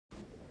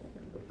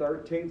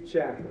13th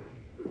chapter.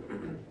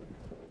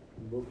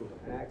 Book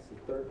of Acts,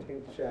 the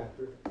 13th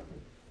chapter.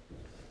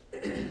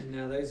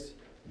 Now,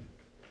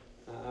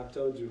 I've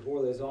told you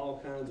before, there's all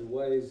kinds of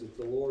ways that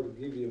the Lord will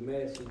give you a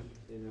message.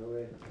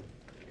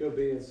 It could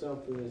be in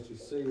something that you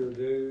see or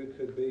do. It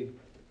could be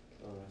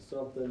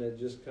something that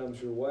just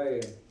comes your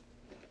way. And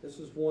this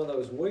was one of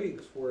those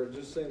weeks where it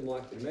just seemed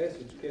like the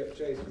message kept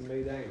chasing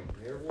me down.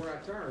 Everywhere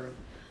I turned,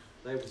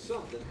 there was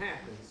something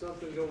happening,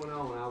 something going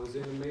on. I was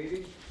in a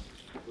meeting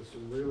with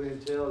some really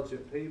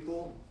intelligent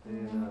people,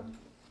 and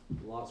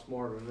a lot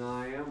smarter than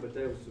I am, but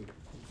there was some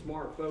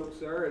smart folks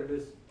there, and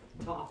this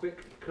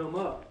topic come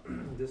up,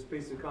 this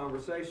piece of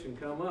conversation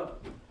come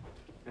up.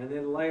 And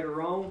then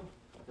later on,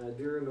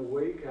 during the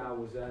week, I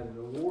was at an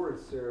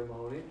awards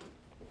ceremony.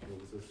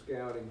 It was a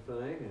scouting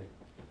thing,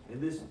 and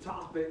this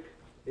topic,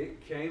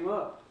 it came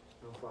up.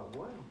 I thought,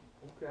 wow,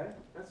 okay,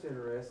 that's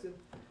interesting.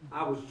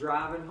 I was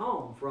driving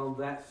home from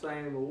that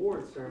same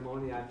awards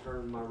ceremony. I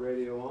turned my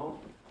radio on,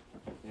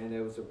 and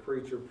there was a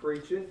preacher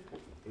preaching.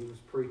 He was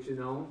preaching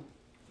on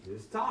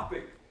this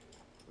topic.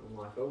 I'm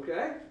like,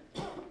 okay,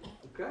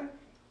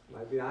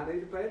 maybe I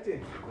need to pay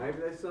attention. Maybe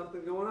there's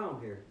something going on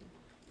here.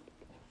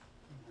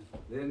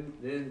 Then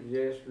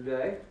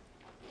yesterday,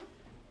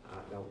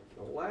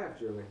 don't laugh,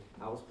 Jimmy.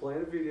 I was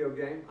playing a video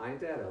game. I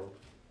ain't that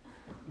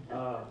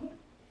old.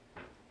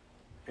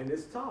 And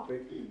this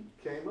topic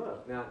came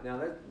up. Now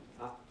that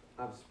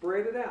I've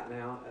spread it out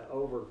now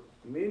over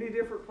many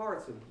different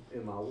parts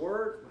in my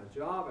work, my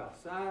job,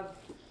 outside,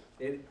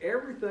 and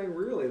everything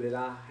really that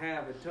I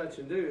have a touch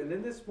and do. And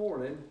then this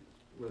morning,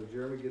 when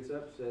Jeremy gets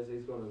up, says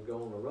he's going to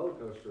go on a roller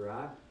coaster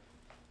ride,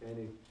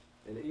 and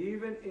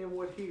even in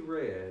what he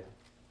read,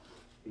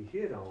 he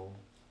hit on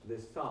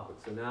this topic.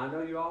 So now I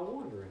know you're all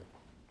wondering,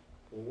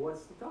 well,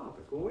 what's the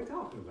topic? What are we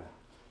talking about?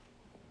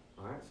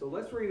 All right, so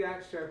let's read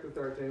Acts chapter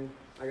 13.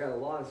 I got a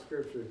lot of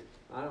scripture.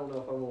 I don't know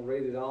if I'm going to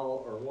read it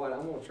all or what.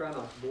 I'm going to try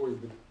not to bore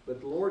you, but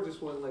the Lord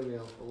just wouldn't leave me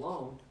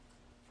alone.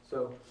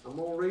 So I'm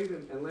going to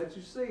read and let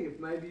you see if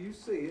maybe you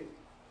see it.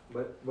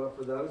 But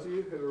for those of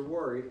you who are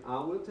worried, I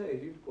will tell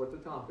you what the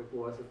topic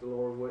was if the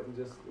Lord wouldn't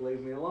just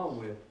leave me alone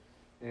with.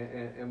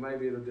 And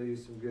maybe it'll do you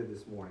some good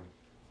this morning.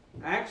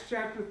 Acts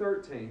chapter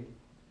 13,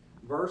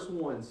 verse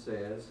 1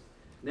 says,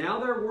 "Now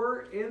there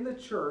were in the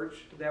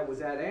church that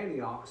was at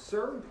Antioch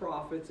certain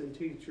prophets and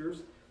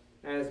teachers,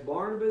 as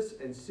Barnabas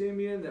and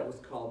Simeon that was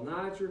called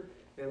Niger,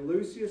 and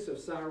Lucius of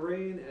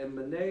Cyrene, and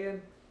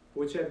Manaen,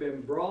 which had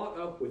been brought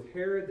up with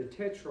Herod the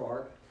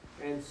Tetrarch,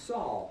 and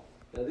Saul."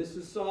 Now this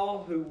is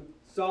Saul who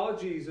saw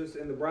Jesus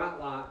in the bright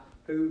light,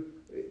 who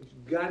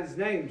got his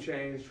name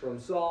changed from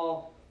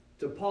Saul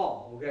to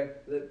Paul. Okay,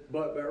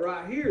 but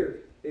right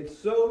here, it's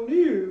so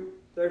new,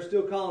 they're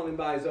still calling him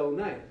by his old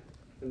name.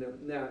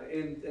 Now,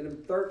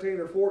 in 13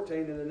 or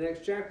 14 in the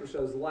next chapter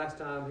shows the last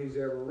time he's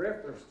ever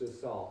referenced as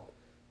Saul.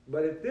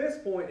 But at this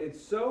point,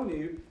 it's so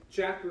new.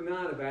 Chapter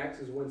 9 of Acts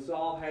is when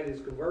Saul had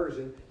his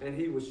conversion and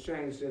he was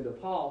changed into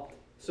Paul.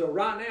 So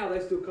right now, they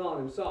still call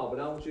him Saul, but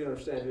I want you to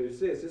understand who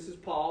this is. This is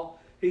Paul.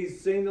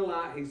 He's seen the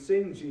light. He's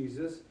seen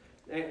Jesus.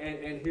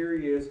 And here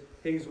he is.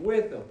 He's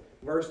with them.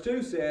 Verse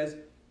 2 says,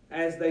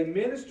 "As they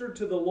ministered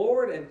to the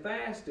Lord and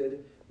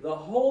fasted, the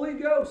Holy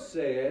Ghost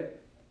said,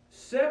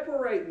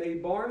 'Separate me,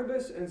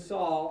 Barnabas and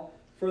Saul,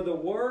 for the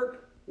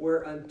work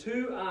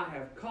whereunto I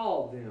have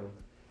called them.'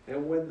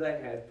 And when they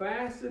had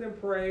fasted and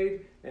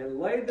prayed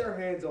and laid their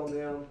hands on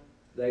them,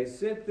 they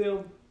sent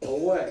them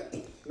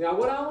away." Now,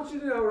 what I want you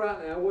to know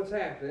right now, what's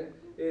happening,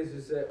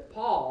 is that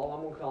Paul,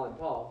 I'm going to call him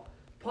Paul,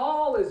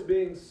 Paul is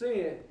being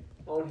sent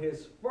on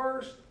his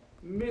first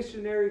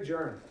missionary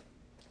journey.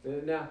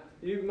 Now,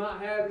 you might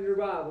have in your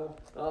Bible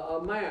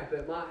a map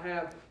that might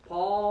have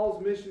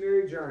Paul's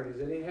missionary journeys,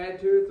 and he had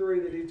 2 or 3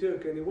 that he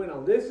took, and he went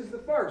on. This is the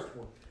first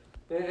one.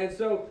 And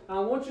so I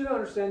want you to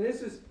understand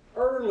this is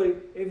early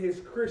in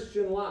his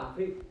Christian life.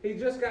 He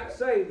just got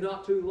saved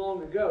not too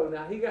long ago.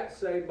 Now, he got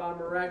saved by a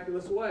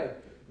miraculous way.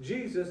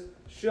 Jesus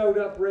showed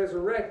up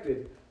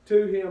resurrected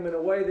to him in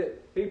a way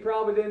that he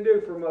probably didn't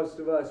do for most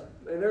of us.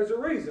 And there's a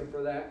reason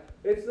for that.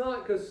 It's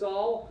not because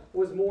Saul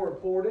was more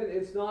important.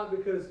 It's not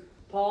because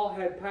Paul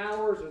had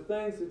powers or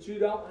things that you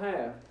don't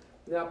have.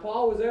 Now,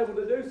 Paul was able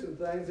to do some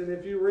things, and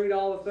if you read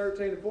all of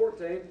 13 and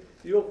 14,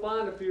 you'll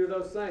find a few of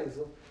those things.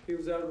 He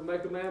was able to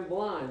make a man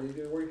blind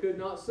where he could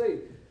not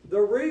see. The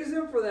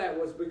reason for that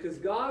was because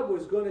God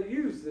was going to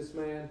use this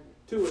man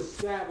to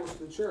establish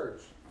the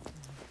church.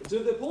 To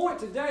the point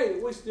today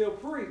that we still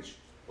preach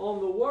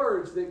on the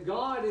words that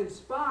God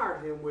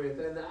inspired him with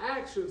and the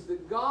actions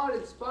that God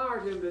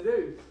inspired him to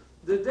do.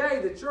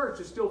 Today, the church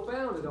is still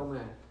founded on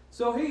that.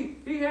 So he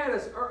had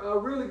a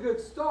really good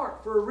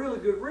start for a really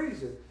good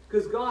reason,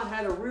 because God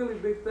had a really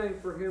big thing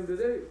for him to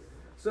do.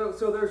 So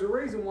there's a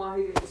reason why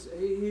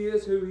he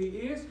is who he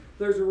is.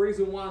 There's a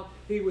reason why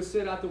he was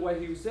set out the way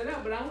he was set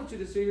out. But I want you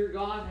to see here,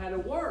 God had a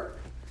work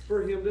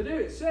for him to do.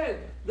 It said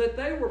that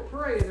they were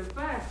praying and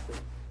fasting.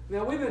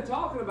 Now, we've been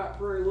talking about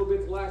prayer a little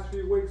bit the last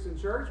few weeks in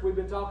church. We've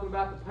been talking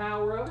about the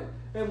power of it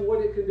and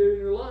what it can do in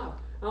your life.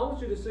 I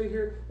want you to see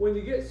here, when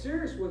you get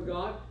serious with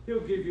God, He'll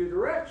give you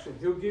direction.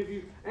 He'll give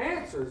you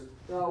answers.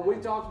 We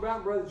talked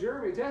about, Brother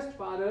Jeremy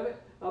testified of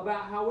it,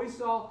 about how we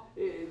saw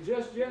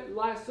just yet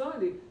last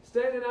Sunday,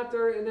 standing out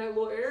there in that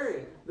little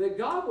area, that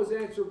God was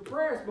answering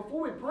prayers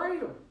before we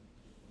prayed them.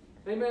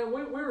 Amen.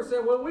 We were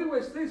saying, well, we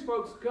wish these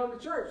folks would come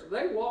to church.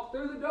 They walked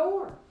through the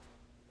door.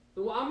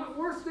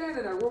 We're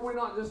standing there. We're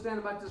not just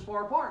standing about this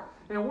far apart.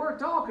 And we're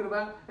talking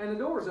about, and the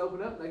doors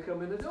open up, and they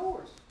come in the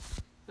doors.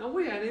 Now,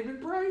 we hadn't even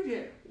prayed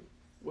yet.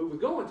 We were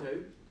going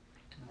to.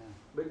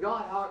 But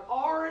God had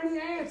already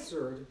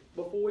answered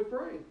before we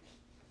prayed.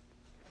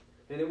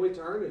 And then we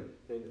turned,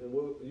 and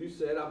you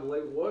said, I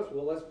believe it was,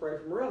 well, let's pray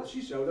for Morella.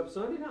 She showed up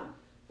Sunday night.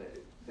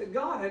 That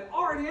God had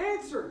already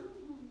answered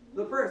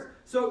the prayers.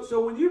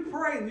 So when you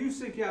pray and you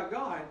seek out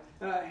God,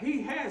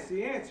 He has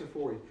the answer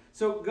for you.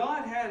 So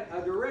God had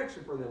a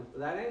direction for them.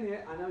 That ain't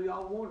it. I know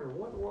y'all wondering,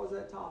 what was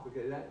that topic?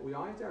 We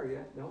ain't there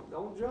yet.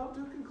 Don't jump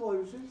to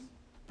conclusions.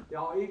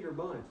 Y'all eager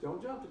bunch.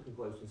 Don't jump to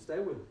conclusions. Stay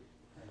with me.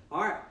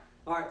 All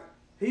right.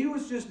 He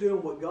was just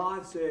doing what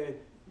God said,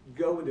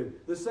 go and do.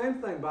 The same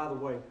thing, by the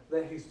way,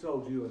 that He's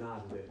told you and I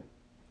to do.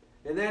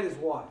 And that is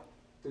what?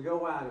 To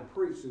go out and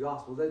preach the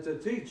gospel. That to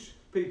teach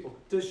people.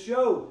 To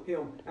show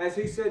Him, as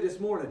He said this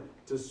morning,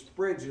 to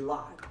spread your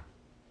light.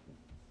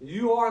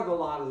 You are the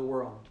light of the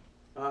world.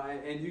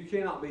 And you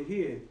cannot be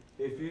hid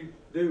if you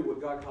do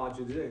what God called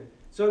you to do.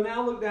 So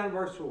now look down at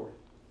verse 4.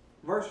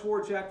 Verse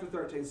 4, chapter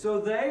 13.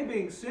 So they,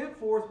 being sent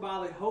forth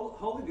by the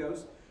Holy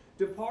Ghost,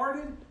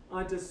 departed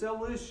unto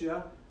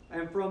Seleucia,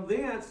 and from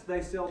thence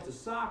they sailed to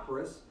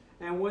Cyprus.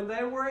 And when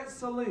they were at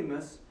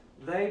Salamis,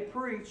 they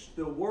preached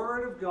the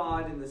word of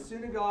God in the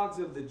synagogues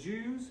of the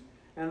Jews,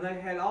 and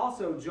they had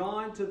also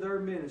John to their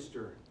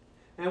minister.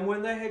 And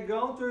when they had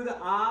gone through the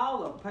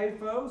isle of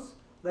Paphos,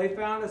 they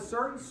found a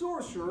certain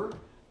sorcerer,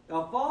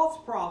 a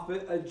false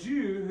prophet, a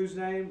Jew whose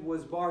name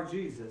was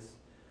Bar-Jesus,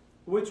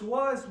 which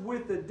was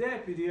with the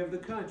deputy of the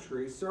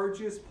country,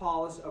 Sergius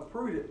Paulus, a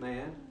prudent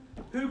man,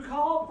 who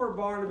called for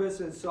Barnabas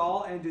and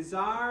Saul and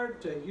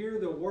desired to hear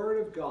the word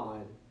of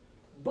God.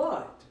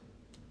 But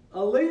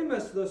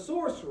Elymas the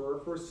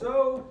sorcerer, for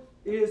so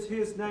is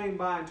his name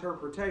by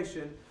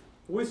interpretation,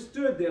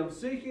 withstood them,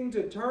 seeking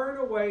to turn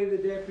away the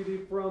deputy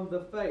from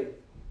the faith.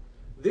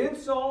 Then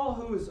Saul,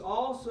 who is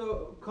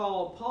also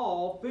called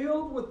Paul,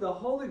 filled with the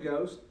Holy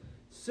Ghost,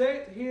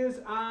 set his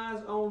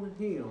eyes on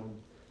him,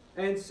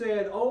 and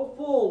said, O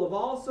full of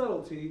all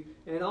subtlety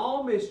and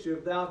all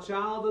mischief, thou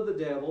child of the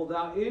devil,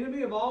 thou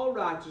enemy of all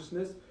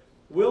righteousness,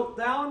 wilt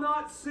thou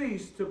not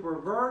cease to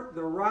pervert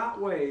the right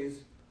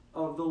ways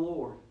of the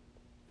Lord?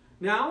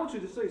 Now, I want you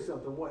to see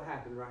something, what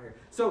happened right here.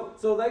 So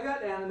they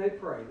got down and they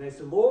prayed. And they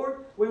said,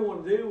 Lord, we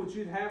want to do what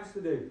you'd have us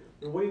to do.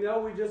 And we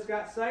know we just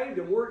got saved,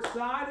 and we're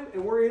excited,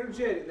 and we're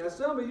energetic. Now,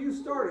 some of you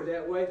started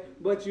that way,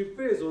 but you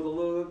fizzled a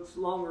little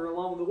longer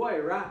along the way,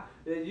 right?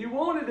 You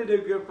wanted to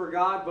do good for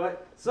God,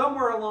 but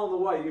somewhere along the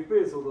way, you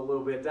fizzled a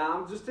little bit.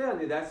 Now, I'm just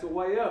telling you, that's the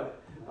way of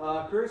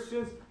it.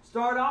 Christians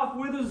start off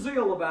with a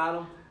zeal about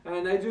them,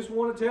 and they just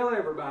want to tell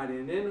everybody.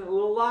 And then a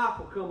little life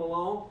will come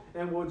along,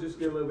 and we'll just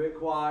get a little bit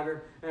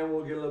quieter, and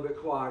we'll get a little bit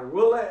quieter.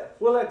 We'll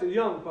let the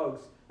young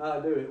folks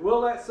do it. We'll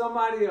let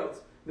somebody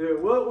else do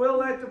it. We'll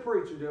let the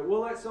preacher do it.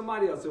 We'll let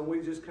somebody else, and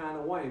we just kind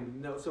of wane.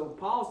 You know, so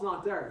Paul's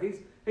not there.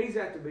 He's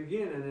at the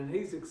beginning, and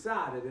he's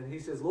excited, and he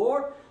says,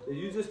 Lord,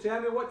 you just tell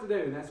me what to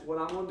do, and that's what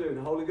I'm going to do. And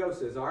the Holy Ghost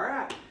says, all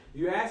right,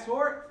 you asked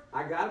for it,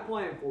 I got a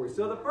plan for you.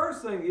 So the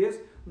first thing is,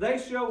 they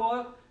show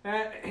up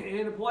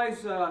in a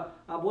place, I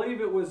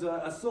believe it was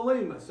a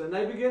Salamis, and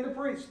they begin to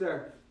preach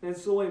there in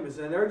Salamis,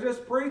 and they're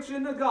just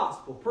preaching the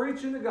gospel.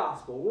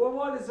 Well,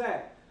 what is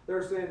that?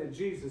 They're saying that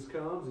Jesus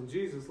comes, and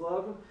Jesus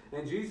loved them,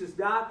 and Jesus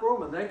died for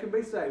them, and they can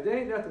be saved. There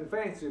ain't nothing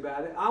fancy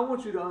about it. I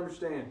want you to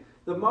understand,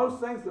 the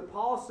most things that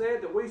Paul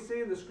said that we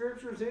see in the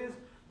Scriptures is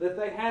that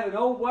they had an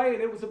old way,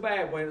 and it was a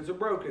bad way, and it was a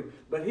broken.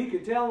 But he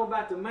could tell them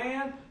about the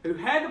man who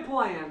had the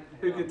plan,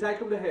 who could take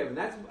them to heaven.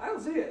 That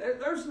was it.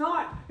 There's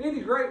not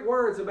any great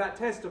words about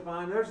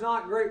testifying. There's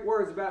not great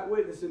words about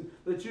witnessing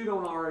that you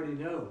don't already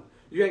know.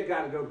 You ain't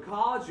got to go to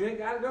college. You ain't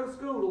got to go to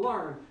school to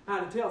learn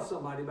how to tell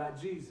somebody about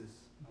Jesus.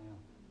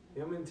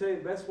 You want me to tell you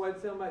the best way to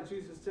tell them about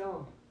Jesus? Tell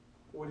them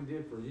what He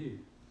did for you.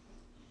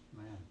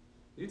 Man.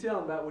 You tell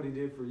them about what He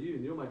did for you,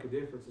 and you'll make a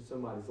difference in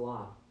somebody's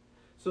life.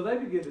 So they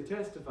begin to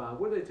testify.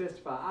 What do they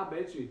testify? I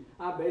bet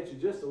you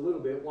just a little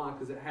bit. Why?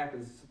 Because it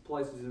happens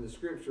places in the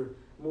Scripture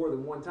more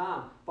than one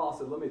time. Paul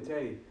said, let me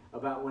tell you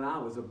about when I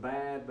was a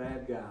bad,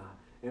 bad guy,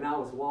 and I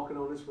was walking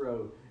on this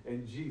road,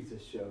 and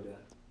Jesus showed up.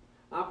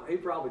 He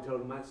probably told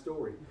them that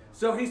story.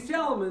 So he's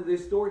telling them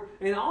this story,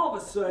 and all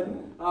of a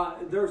sudden,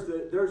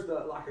 there's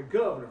like a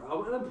governor,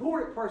 an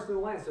important person in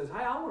the land says,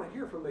 hey, I want to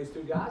hear from these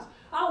two guys.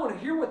 I want to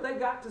hear what they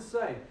got to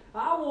say.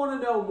 I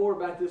want to know more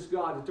about this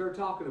God that they're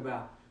talking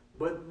about.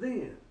 But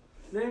then,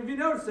 now if you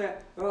notice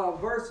that,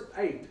 verse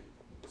 8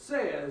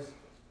 says,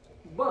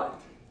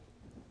 but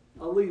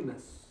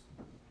Elymas.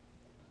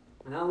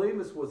 Now,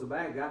 Lemus was a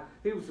bad guy.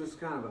 He was just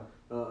kind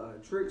of a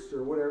trickster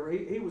or whatever.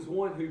 He was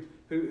one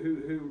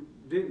who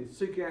didn't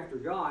seek after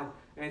God.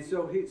 And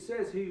so it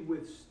says he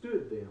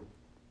withstood them.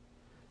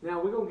 Now,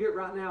 we're going to get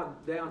right now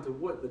down to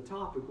what the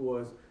topic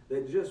was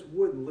that just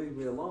wouldn't leave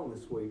me alone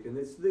this week. And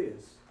it's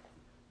this.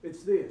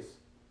 It's this.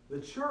 The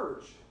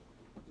church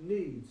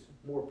needs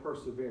more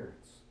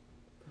perseverance.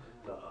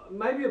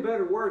 Maybe a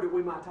better word that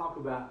we might talk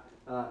about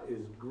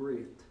is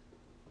grit.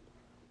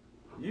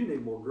 You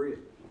need more grit.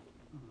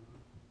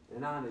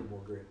 And I need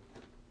more grit.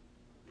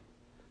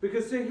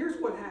 Because, see, here's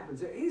what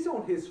happens. He's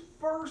on his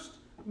first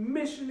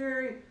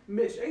missionary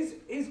mission.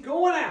 He's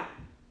going out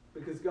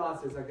because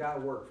God says, I got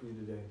to work for you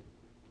to do.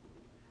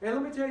 And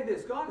let me tell you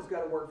this. God has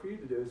got to work for you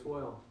to do as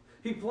well.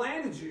 He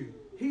planted you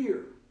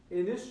here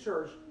in this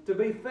church to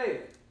be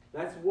fed.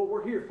 That's what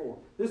we're here for.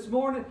 This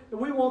morning,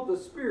 we want the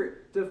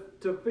Spirit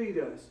to feed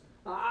us.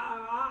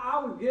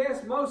 I would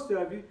guess most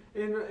of you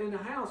in the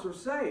house are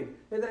saved.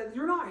 And that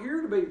you're not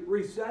here to be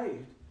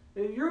resaved.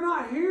 And you're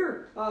not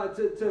here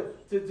to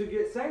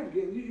get saved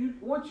again.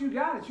 Once you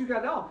got it, you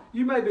got it all.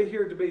 You may be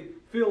here to be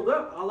filled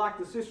up. I like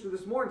the sister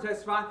this morning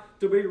testified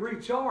to be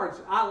recharged.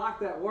 I like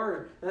that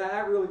word.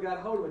 That really got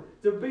a hold of me.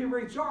 To be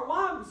recharged.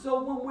 Why?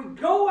 So when we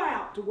go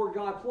out to where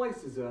God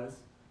places us,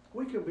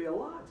 we can be a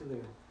light to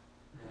them.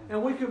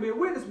 And we can be a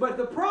witness. But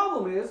the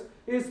problem is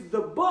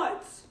the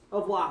buts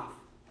of life.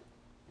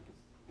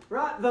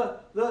 Right?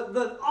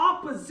 The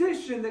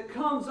opposition that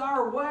comes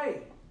our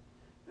way.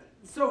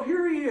 So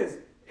here he is.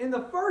 In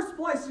the first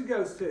place he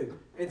goes to,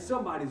 and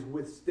somebody's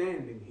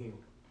withstanding him.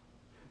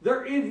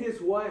 They're in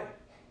his way.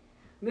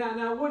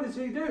 Now what does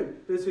he do?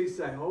 Does he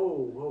say,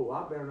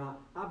 I better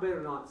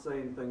not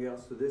say anything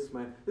else to this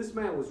man. This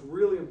man was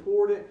really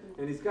important,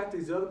 and he's got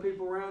these other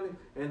people around him,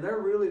 and they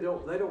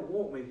don't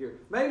want me here.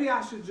 Maybe I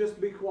should just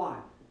be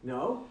quiet.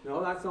 No,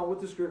 that's not what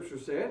the Scripture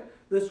said.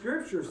 The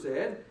Scripture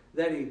said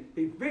that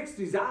he fixed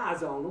his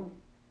eyes on them.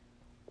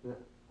 Now,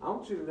 I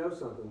want you to know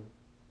something.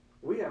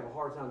 We have a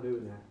hard time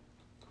doing that.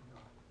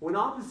 When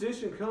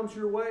opposition comes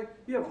your way,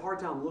 you have a hard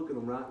time looking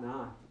them right in the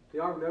eye.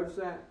 You ever notice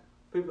that?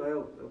 People,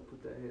 they'll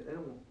put that head.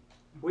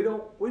 We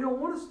don't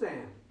want to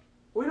stand.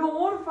 We don't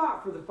want to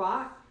fight for the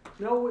fight.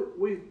 No,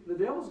 the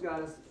devil's got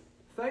us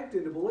faked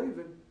into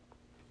believing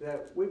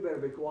that we better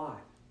be quiet.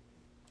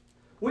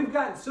 We've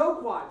gotten so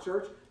quiet,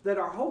 church, that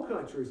our whole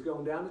country is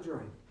going down the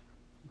drain.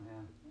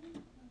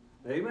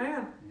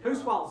 Amen. Yeah.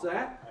 Whose fault's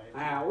that?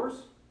 Ours.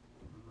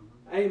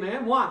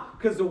 Amen. Why?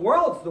 Because the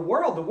world's the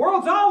world. The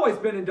world's always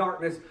been in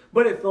darkness.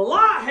 But if the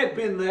light had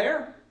been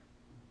there,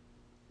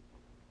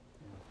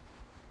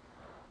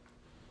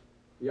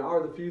 y'all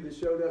are the few that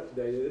showed up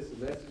today. This is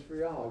a message for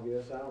y'all, I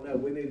guess. I don't know.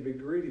 We need to be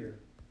grittier.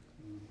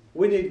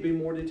 We need to be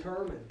more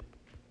determined.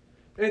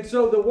 And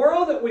so the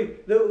world that we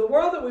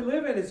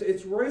live in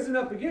it's risen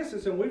up against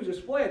us, and we've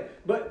just fled.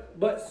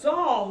 But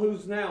Saul,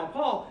 who's now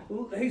Paul,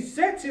 he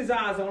sets his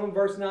eyes on him.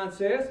 Verse 9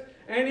 says,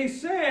 and he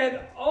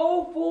said,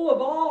 "Oh, full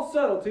of all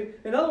subtlety."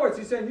 In other words,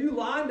 he's saying, "You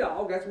lying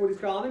dog." That's what he's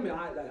calling him.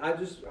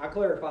 I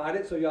clarified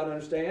it so y'all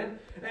understand.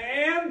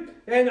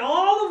 And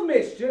all of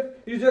mischief,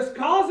 you're just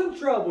causing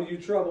trouble, you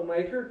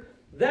troublemaker.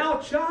 Thou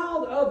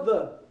child of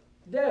the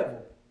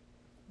devil.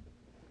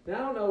 Now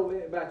I don't know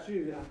about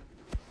you.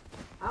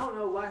 I don't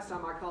know last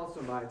time I called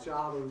somebody a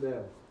child of the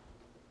devil.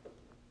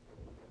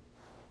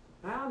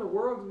 How in the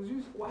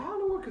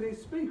world could he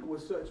speak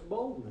with such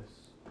boldness?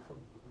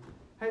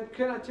 Hey,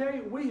 can I tell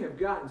you, we have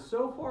gotten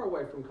so far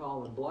away from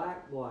calling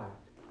black, black,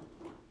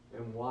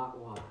 and white,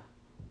 white,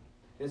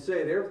 and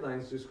saying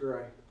everything's just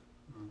gray.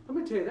 Let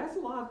me tell you, that's a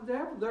lie of the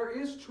devil. There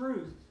is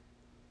truth,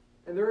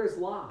 and there is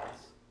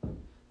lies.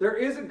 There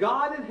is a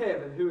God in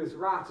heaven who is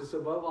righteous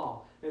above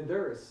all, and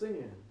there is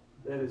sin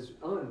that is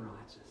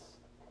unrighteous.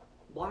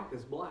 Black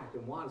is black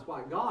and white is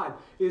white. God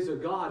is a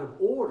God of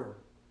order.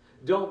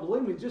 Don't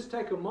believe me? Just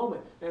take a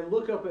moment and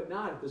look up at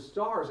night at the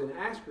stars and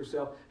ask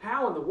yourself,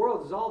 how in the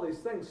world does all these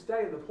things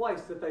stay in the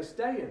place that they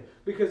stay in?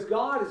 Because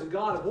God is a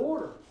God of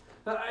order.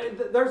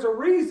 There's a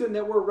reason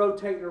that we're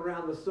rotating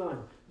around the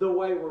sun the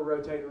way we're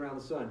rotating around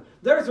the sun.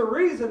 There's a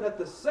reason that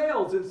the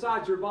cells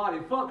inside your body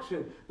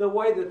function the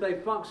way that they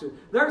function.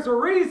 There's a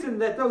reason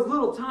that those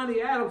little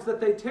tiny atoms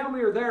that they tell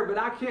me are there but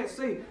I can't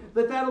see,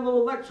 that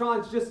little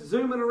electron's just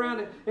zooming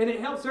around it and it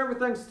helps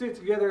everything stick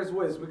together as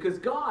well. It's because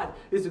God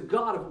is a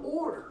God of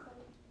order.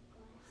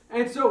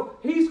 And so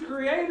He's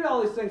created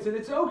all these things, and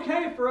it's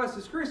okay for us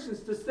as Christians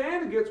to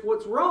stand against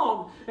what's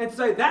wrong and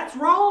say, that's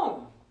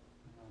wrong.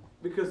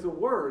 Because the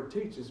Word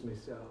teaches me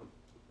so.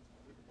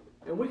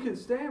 And we can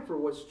stand for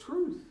what's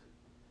truth.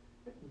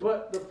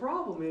 But the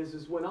problem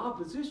is when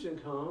opposition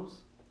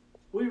comes,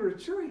 we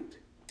retreat.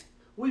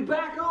 We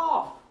back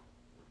off.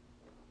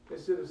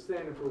 Instead of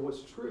standing for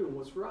what's true and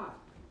what's right.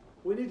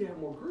 We need to have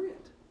more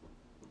grit.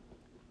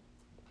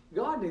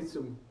 God needs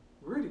some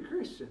gritty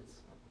Christians.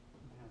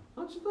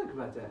 Don't you think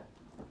about that?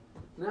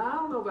 Now, I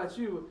don't know about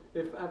you.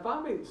 If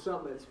I'm eating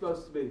something that's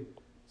supposed to be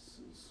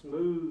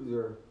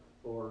smooth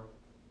or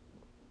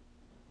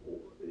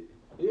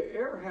you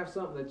ever have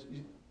something that,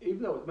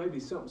 even though it may be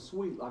something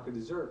sweet like a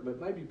dessert,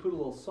 but maybe you put a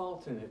little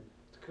salt in it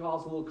to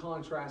cause a little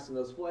contrast in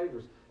those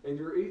flavors. And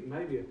you're eating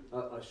maybe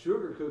a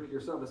sugar cookie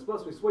or something. It's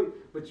supposed to be sweet,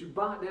 but you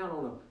bite down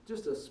on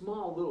just a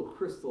small little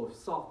crystal of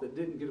salt that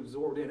didn't get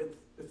absorbed in.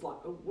 It's like,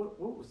 oh,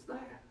 what was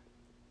that?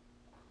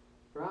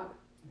 Right?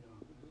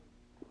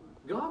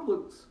 God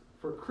looks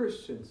for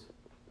Christians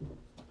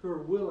who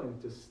are willing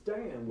to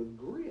stand with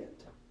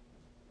grit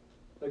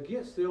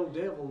against the old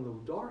devil and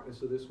the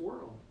darkness of this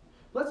world.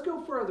 Let's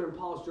go further in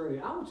Paul's journey.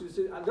 I want you to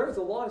see, there's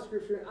a lot of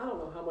scripture. I don't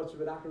know how much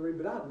of it I can read,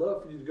 but I'd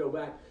love for you to go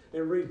back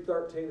and read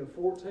 13 and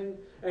 14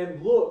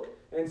 and look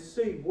and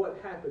see what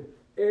happened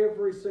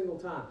every single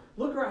time.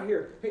 Look right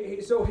here.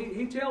 So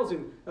he tells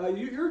him,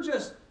 you're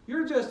just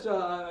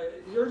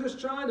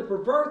trying to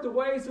pervert the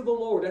ways of the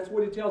Lord. That's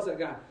what he tells that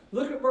guy.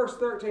 Look at verse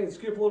 13.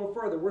 Skip a little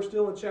further. We're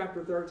still in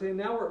chapter 13.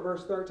 Now we're at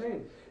verse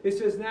 13. It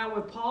says, now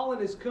when Paul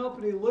and his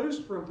company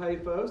loosed from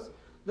Paphos,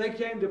 they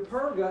came to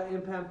Perga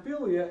in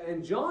Pamphylia,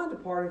 and John,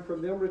 departing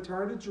from them,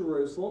 returned to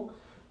Jerusalem.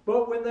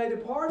 But when they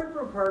departed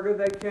from Perga,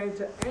 they came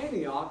to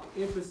Antioch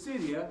in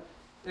Pisidia,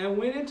 and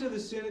went into the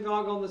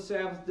synagogue on the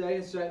Sabbath day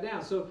and sat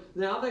down. So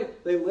now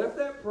they left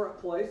that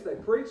place. They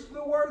preached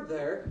the word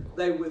there.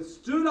 They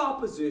withstood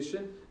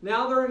opposition.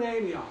 Now they're in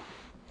Antioch.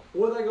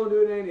 What are they going to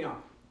do in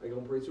Antioch? They're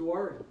going to preach the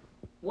word.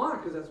 Why?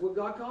 Because that's what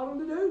God called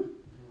them to do.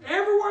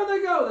 Everywhere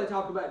they go, they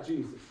talk about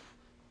Jesus.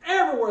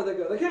 Everywhere they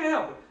go. They can't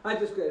help it. I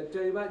just got to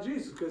tell you about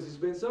Jesus because he's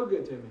been so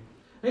good to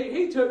me.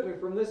 He took me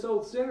from this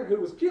old sinner who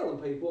was killing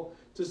people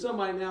to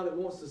somebody now that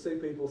wants to see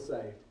people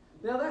saved.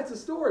 Now that's a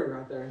story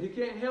right there. He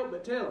can't help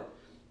but tell it.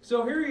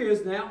 So here he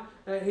is now.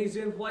 He's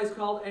in a place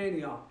called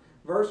Antioch.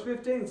 Verse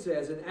 15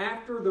 says, and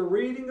after the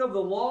reading of the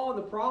law and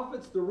the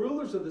prophets, the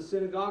rulers of the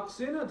synagogue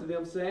sent unto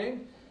them,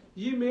 saying,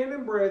 ye men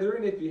and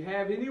brethren, if you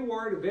have any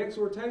word of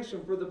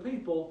exhortation for the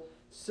people,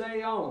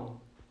 say on.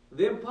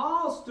 Then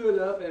Paul stood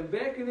up and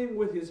beckoning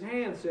with his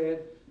hand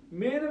said,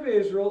 men of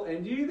Israel,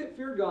 and ye that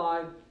fear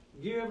God,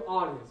 give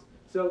audience.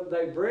 So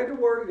they read the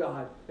word of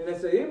God. And they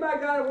say, anybody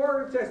got a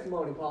word of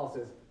testimony? Paul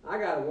says, I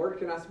got a word.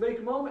 Can I speak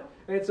a moment?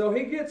 And so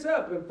he gets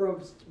up, and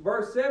from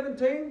verse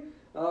 17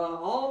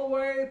 all the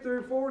way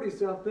through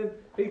 40-something,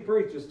 he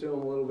preaches to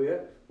them a little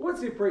bit.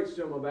 What's he preach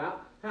to them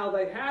about? How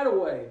they had a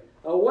way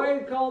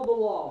called the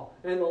law,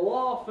 and the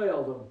law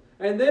failed them.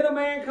 And then a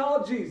man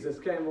called Jesus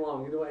came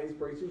along. You know what? He's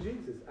preaching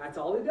Jesus. That's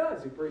all he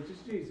does. He preaches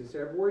Jesus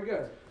everywhere he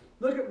goes.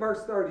 Look at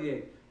verse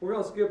 38. We're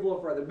going to skip a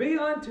little further. Be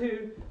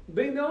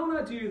known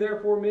unto you,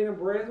 therefore, men and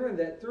brethren,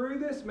 that through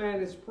this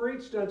man is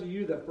preached unto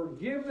you the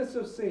forgiveness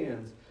of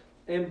sins.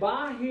 And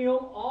by him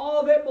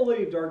all that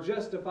believed are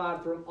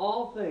justified from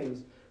all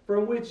things,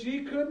 from which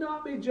ye could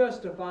not be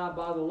justified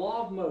by the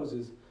law of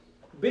Moses.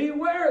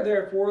 Beware,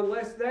 therefore,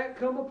 lest that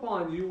come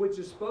upon you, which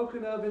is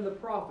spoken of in the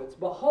prophets.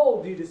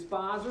 Behold, ye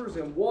despisers,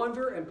 and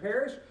wonder, and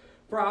perish.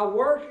 For I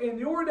work in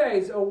your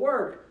days a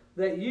work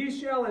that ye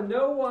shall in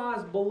no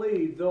wise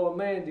believe, though a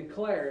man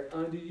declare it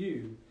unto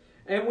you.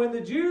 And when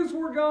the Jews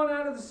were gone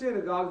out of the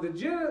synagogue, the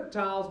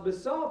Gentiles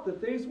besought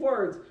that these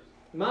words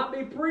might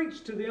be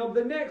preached to them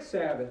the next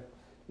Sabbath.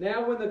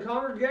 Now when the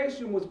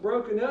congregation was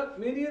broken up,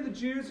 many of the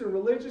Jews and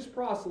religious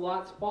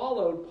proselytes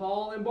followed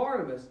Paul and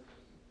Barnabas,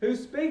 who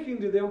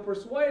speaking to them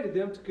persuaded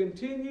them to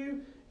continue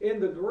in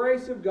the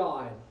grace of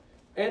God.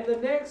 And the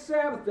next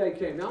Sabbath day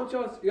came. Now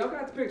y'all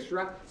got the picture,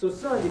 right? So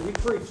Sunday he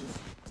preaches.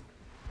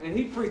 And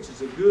he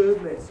preaches a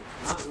good message.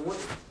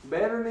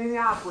 Better than any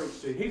I preach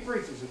to. He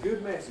preaches a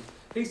good message.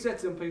 He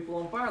sets them people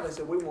on fire. They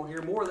said, we want to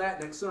hear more of that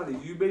next Sunday.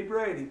 You be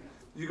ready.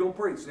 You're going to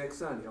preach next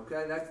Sunday.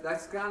 Okay?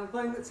 That's the kind of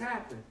thing that's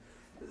happening.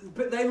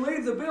 But they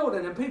leave the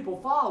building and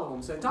people follow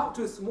them. Say, talk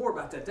to us some more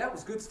about that. That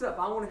was good stuff.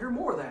 I want to hear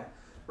more of that.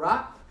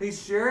 Right?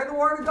 He's sharing the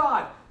Word of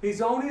God.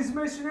 He's on his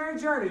missionary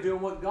journey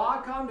doing what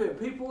God called him to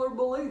do. People are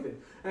believing.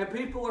 And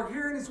people are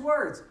hearing his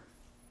words.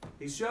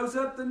 He shows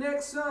up the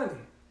next Sunday.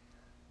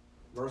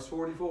 Verse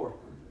 44.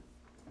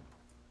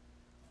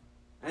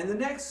 And the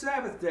next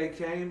Sabbath day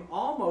came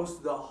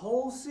almost the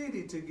whole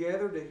city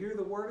together to hear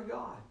the Word of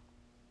God.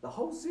 The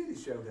whole city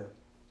showed up.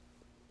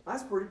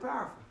 That's pretty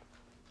powerful.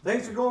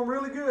 Things are going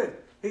really good.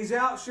 He's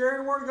out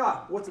sharing the Word of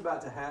God. What's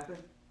about to happen?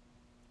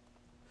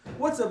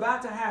 What's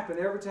about to happen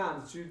every time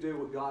that you do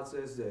what God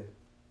says do?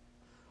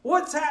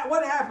 What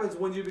happens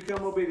when you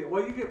become obedient?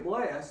 Well, you get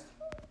blessed,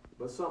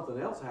 but something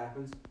else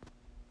happens.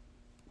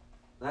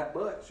 That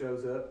but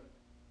shows up.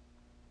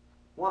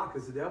 Why?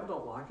 Because the devil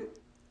don't like it.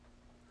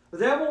 The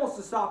devil wants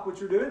to stop what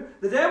you're doing.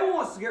 The devil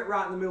wants to get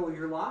right in the middle of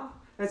your life.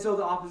 And so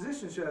the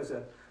opposition shows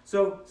up.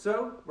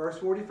 So verse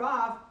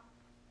 45,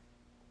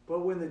 but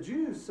when the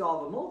Jews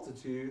saw the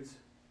multitudes,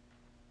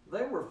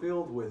 they were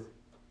filled with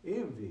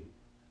envy.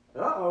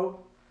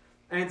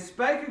 And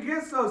spake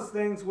against those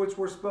things which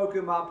were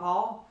spoken by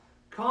Paul,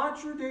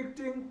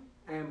 contradicting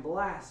and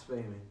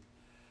blaspheming.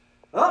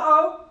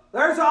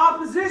 There's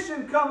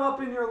opposition come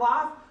up in your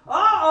life.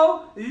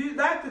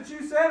 That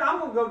you said, I'm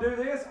going to go do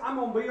this. I'm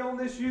going to be on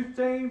this youth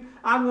team.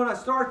 I'm going to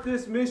start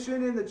this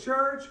mission in the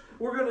church.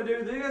 We're going to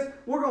do this.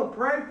 We're going to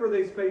pray for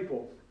these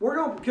people.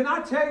 Can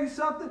I tell you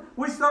something?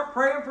 We start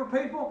praying for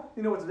people.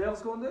 You know what the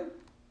devil's going to do?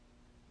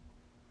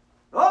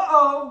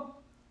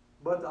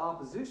 but the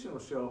opposition will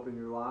show up in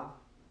your life.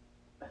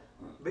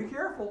 Be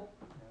careful.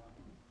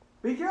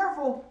 Be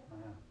careful.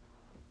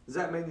 Does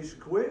that mean you should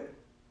quit?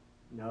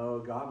 No,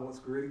 God wants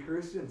gritty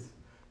Christians.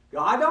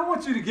 God don't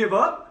want you to give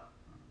up.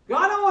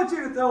 God don't want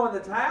you to throw in the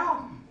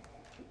towel.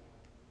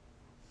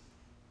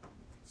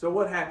 So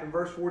what happened?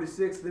 Verse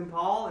 46, then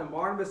Paul and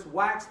Barnabas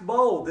waxed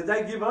bold. Did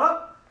they give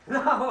up?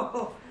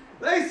 No.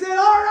 They said,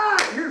 all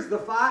right, here's the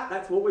fight.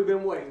 That's what we've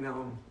been waiting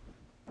on.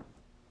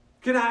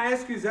 Can I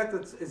ask you, is that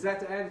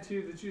the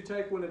attitude that you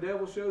take when the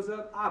devil shows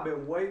up? I've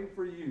been waiting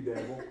for you,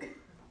 devil.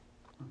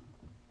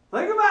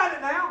 Think about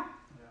it now.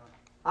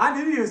 I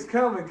knew you was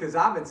coming because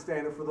I've been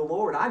standing for the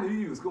Lord. I knew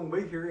you was going to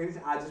be here.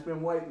 I just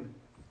been waiting.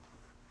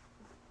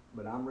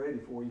 But I'm ready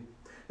for you.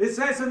 It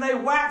says, and they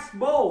waxed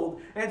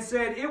bold and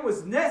said, it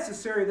was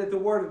necessary that the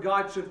word of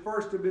God should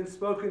first have been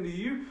spoken to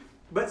you.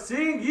 But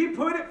seeing ye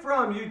put it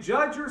from you,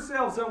 judge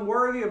yourselves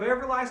unworthy of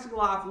everlasting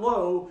life,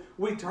 lo,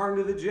 we turn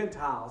to the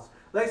Gentiles.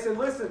 They said,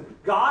 listen,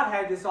 God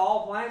had this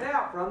all planned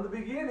out from the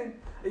beginning.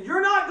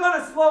 You're not going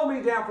to slow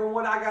me down from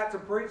what I got to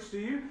preach to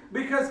you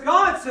because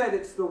God said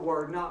it's the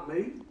word, not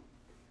me.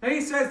 And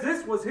he says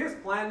this was his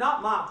plan,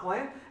 not my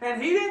plan.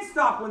 And he didn't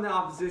stop when the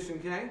opposition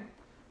came.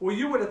 Well,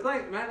 you would have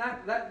think, man,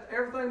 that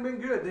everything been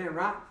good then,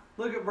 right?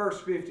 Look at verse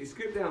 50.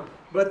 Skip down.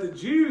 But the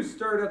Jews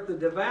stirred up the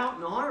devout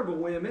and honorable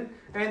women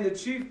and the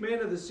chief men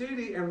of the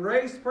city and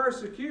raised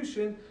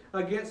persecution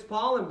against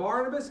Paul and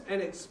Barnabas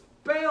and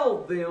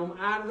expelled them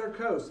out of their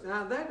coast.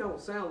 Now, that don't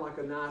sound like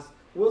a nice,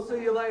 we'll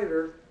see you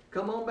later,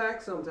 come on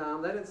back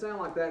sometime. That didn't sound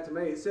like that to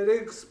me. It said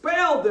it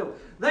expelled them.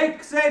 They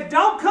said,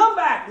 don't come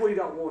back. We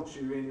don't want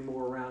you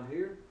anymore around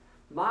here.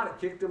 Might have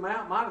kicked them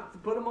out, might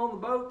have put them on the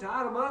boat,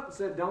 tied them up, and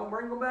said, don't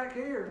bring them back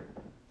here.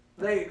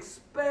 They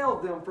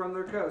expelled them from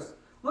their coast.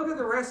 Look at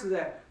the rest of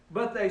that.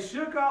 But they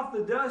shook off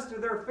the dust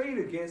of their feet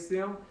against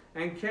them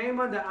and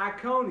came unto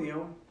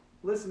Iconium.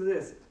 Listen to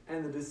this.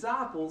 And the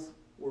disciples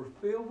were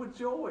filled with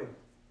joy.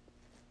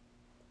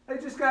 They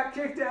just got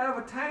kicked out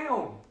of a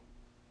town.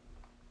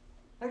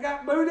 They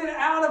got booted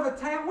out of a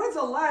town. When's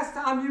the last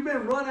time you've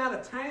been run out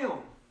of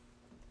town?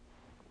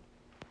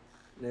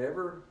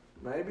 Never.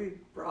 Maybe.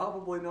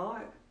 Probably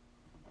not.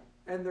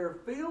 And they're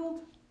filled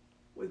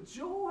with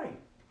joy.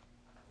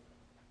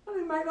 That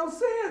didn't make no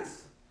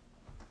sense.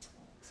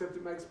 Except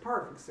it makes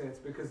perfect sense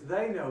because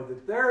they know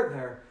that they're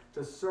there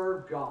to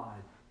serve God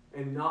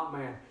and not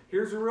man.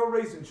 Here's the real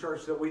reason,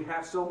 church, that we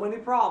have so many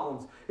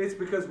problems. It's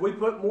because we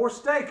put more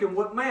stake in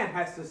what man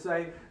has to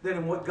say than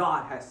in what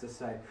God has to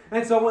say.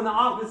 And so when the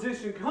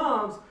opposition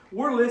comes,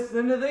 we're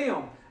listening to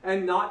them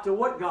and not to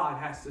what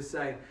God has to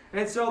say.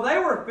 And so they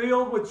were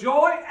filled with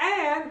joy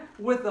and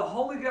with the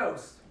Holy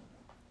Ghost.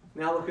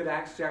 Now look at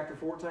Acts chapter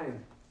 14.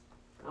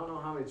 I don't know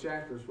how many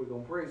chapters we're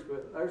going to preach,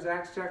 but there's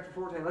Acts chapter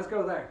 14. Let's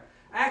go there.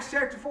 Acts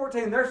chapter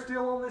 14, they're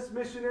still on this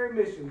missionary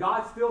mission.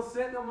 God's still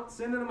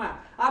sending them out.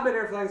 I bet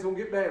everything's going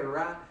to get better,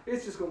 right?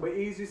 It's just going to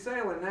be easy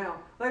sailing now.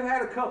 They've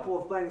had a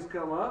couple of things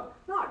come up.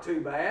 Not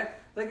too bad.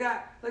 They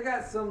got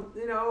some,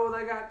 they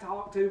got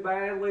talked to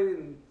badly,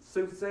 and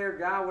soothsayer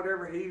guy,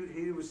 whatever,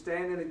 he was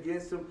standing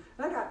against them.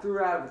 They got threw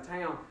out of the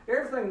town.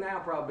 Everything now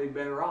probably be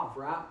better off,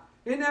 right?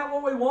 Isn't that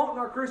what we want in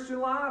our Christian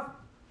life?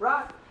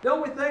 Right?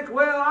 Don't we think,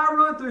 well, I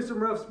run through some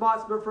rough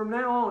spots, but from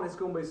now on it's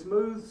going to be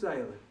smooth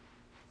sailing.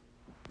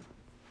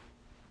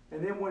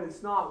 And then when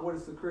it's not, what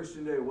does the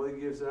Christian do? Well, he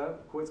gives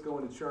up, quits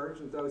going to church,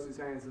 and throws his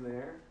hands in the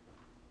air.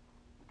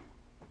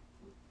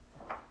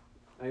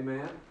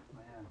 Amen?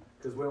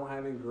 Because we don't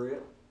have any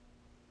grit.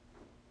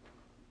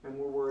 And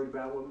we're worried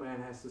about what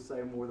man has to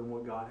say more than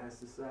what God has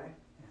to say.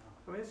 Yeah.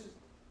 I mean, it's just...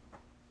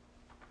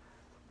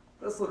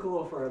 Let's look a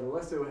little further.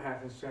 Let's see what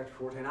happens in chapter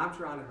 14. I'm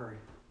trying to hurry.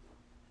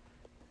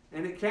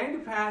 And it came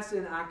to pass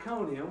in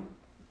Iconium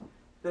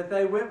that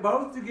they went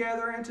both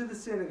together into the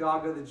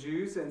synagogue of the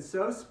Jews, and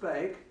so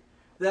spake,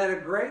 that a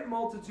great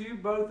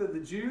multitude, both of the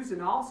Jews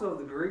and also of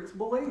the Greeks,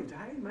 believed.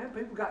 Hey, man,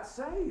 people got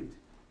saved.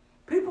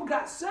 People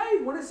got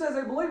saved. When it says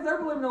they believe, they're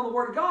believing on the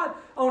Word of God,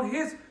 on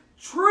His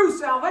true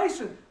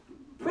salvation.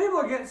 People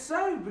are getting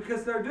saved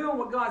because they're doing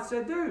what God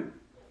said do.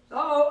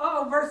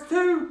 Verse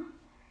 2.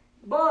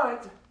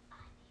 But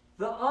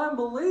the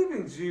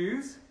unbelieving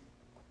Jews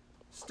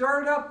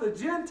stirred up the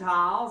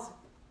Gentiles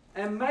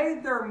and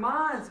made their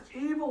minds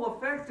evil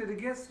affected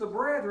against the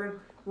brethren.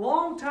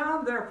 Long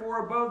time,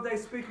 therefore, abode they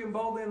speaking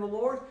boldly in the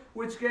Lord,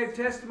 which gave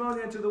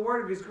testimony unto the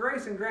word of His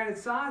grace, and granted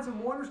signs and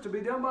wonders to be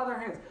done by their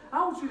hands.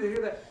 I want you to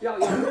hear that. Y'all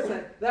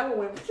listen. That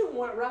one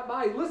went right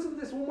by you. Listen to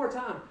this one more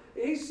time.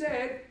 He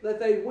said that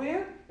they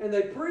went and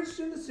they preached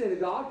in the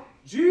synagogue.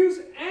 Jews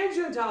and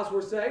Gentiles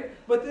were saved,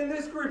 but then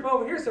this group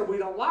over here said, we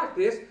don't like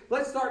this.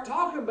 Let's start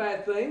talking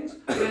bad things,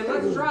 and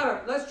let's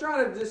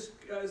try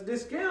to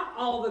discount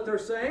all that they're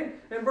saying.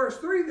 And verse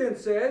 3 then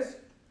says,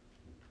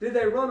 did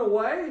they run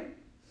away?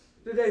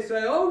 Did they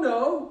say, oh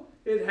no,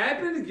 it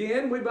happened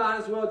again, we might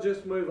as well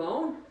just move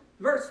on?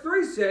 Verse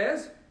 3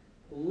 says,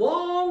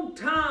 long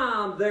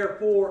time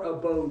therefore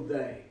abode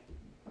they.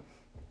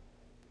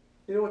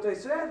 You know what they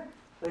said?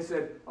 They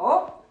said,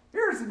 oh,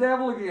 here's the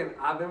devil again.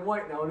 I've been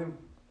waiting on him.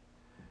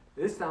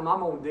 This time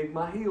I'm going to dig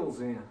my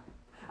heels in.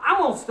 I'm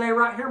going to stay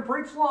right here and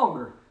preach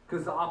longer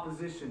because the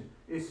opposition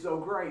is so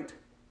great.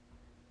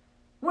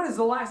 When is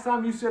the last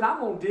time you said, I'm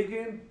going to dig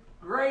in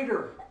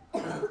greater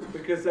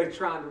because they're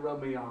trying to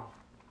run me off?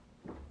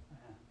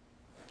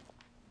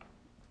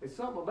 It's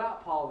something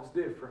about Paul that's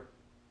different.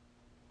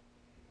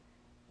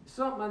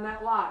 Something in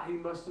that light he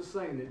must have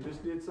seen that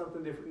just did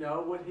something different.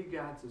 No, what he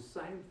got's the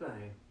same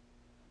thing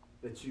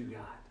that you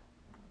got.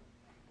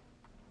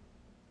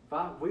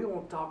 We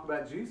want to talk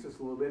about Jesus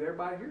a little bit.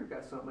 Everybody here's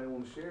got something they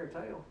want to share and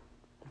tell.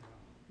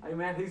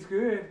 Amen. He's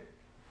good.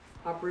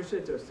 I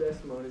appreciate those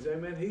testimonies.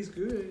 Amen. He's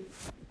good.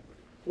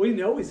 We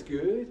know He's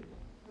good.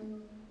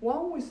 Why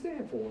won't we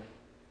stand for Him?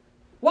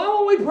 Why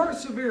won't we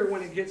persevere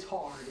when it gets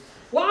hard?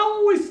 Why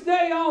won't we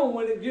stay on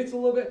when it gets a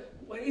little bit...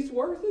 Well, He's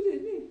worth it,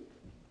 isn't He?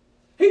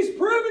 He's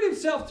proven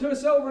Himself to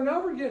us over and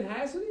over again,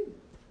 hasn't He?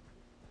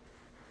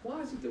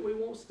 Why is it that we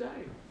won't stay?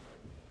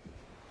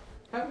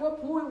 At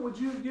what point would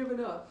you have given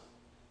up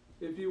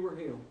if you were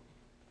Him?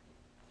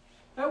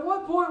 At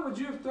what point would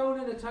you have thrown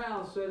in the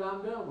towel and said,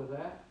 I'm done with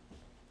that?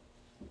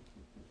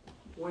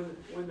 When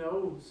the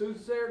old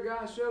soothsayer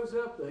guy shows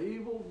up, the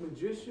evil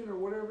magician or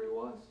whatever he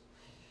was?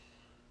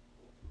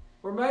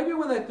 Or maybe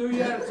when they threw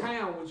you out of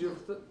town, would you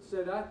have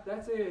said,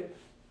 that's it?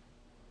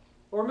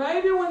 Or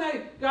maybe when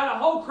they got a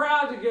whole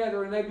crowd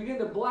together and they begin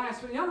to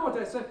blaspheme. You know what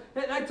they say?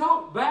 They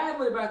talk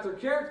badly about their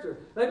character.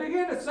 They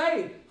begin to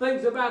say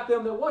things about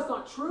them that was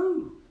not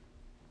true.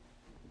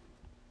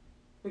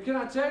 And can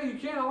I tell you, you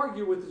can't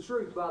argue with the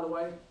truth, by the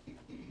way.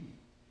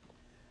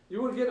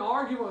 You want to get in an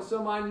argument with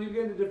somebody and you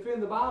begin to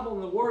defend the Bible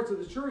and the words of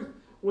the truth.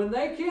 When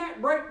they can't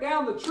break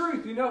down the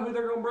truth, you know who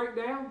they're going to break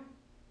down?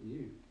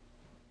 You.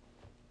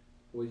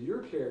 With your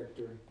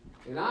character.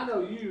 And I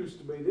know you used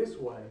to be this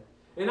way.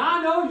 And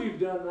I know you've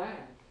done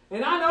that.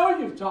 And I know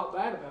you've talked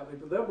bad about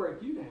people. They'll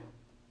break you down.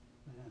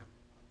 Yeah.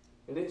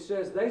 And it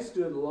says they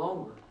stood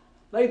longer.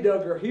 They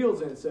dug their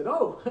heels in and said,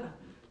 oh,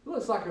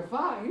 looks like a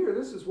fight here.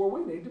 This is where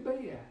we need to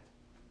be at.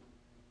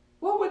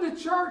 What would the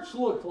church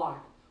look like?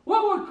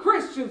 What would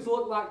Christians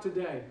look like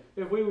today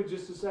if we would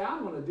just say,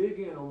 I'm going to dig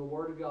in on the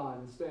Word of God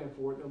and stand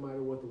for it no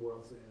matter what the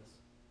world says?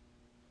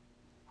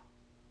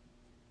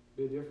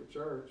 Be a different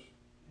church.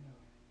 Yeah.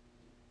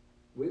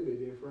 We'd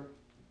be different.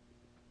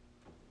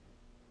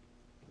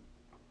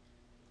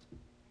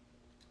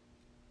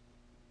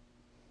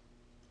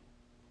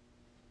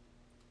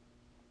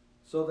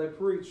 So they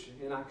preach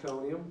in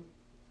Iconium,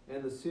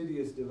 and the city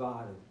is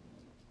divided.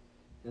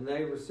 And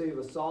they receive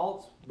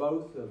assaults,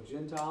 both of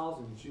Gentiles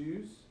and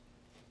Jews.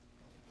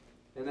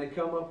 And they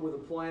come up with a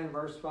plan,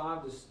 verse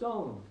 5, to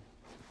stone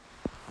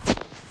them.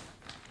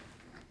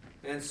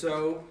 And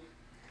so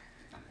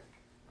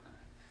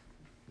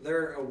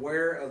they're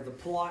aware of the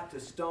plot to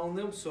stone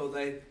them, so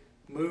they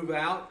move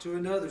out to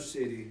another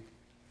city.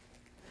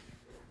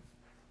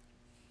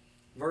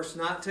 Verse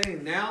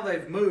 19, now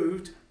they've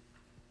moved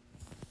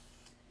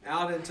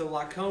out into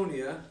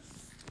Lycaonia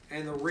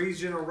and the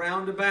region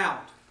around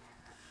about.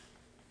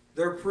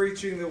 They're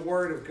preaching the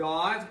Word of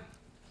God,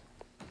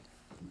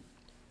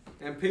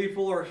 and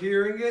people are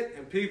hearing it,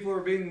 and people are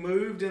being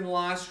moved in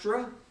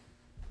Lystra.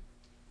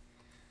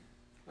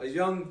 A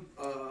young,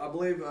 I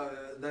believe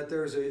that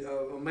there's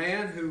a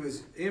man who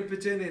is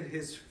impotent in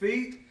his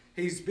feet.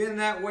 He's been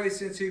that way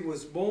since he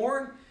was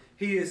born.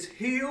 He is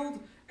healed,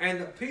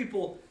 and the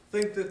people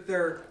think that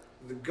they're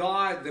the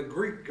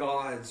Greek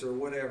gods or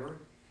whatever.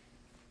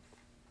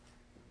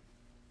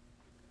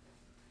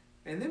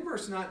 And then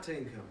verse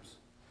 19 comes.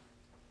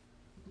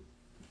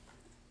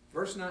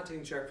 Verse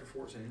 19, chapter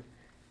 14.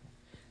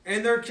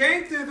 And there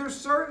came thither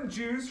certain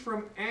Jews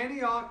from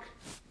Antioch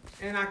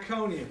and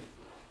Iconium.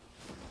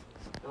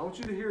 I want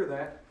you to hear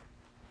that.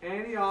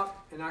 Antioch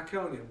and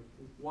Iconium.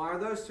 Why are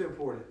those two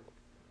important?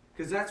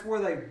 Because that's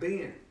where they've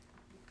been.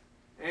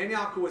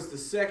 Antioch was the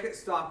second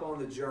stop on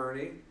the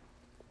journey.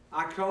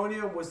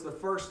 Iconium was the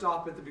first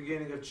stop at the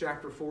beginning of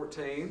chapter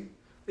 14.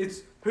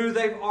 It's who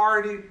they've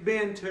already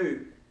been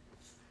to.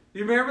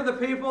 You remember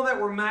the people that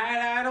were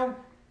mad at them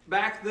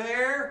back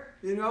there?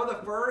 You know,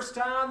 the first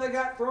time they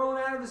got thrown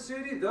out of the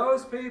city,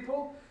 those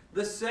people.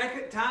 The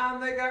second time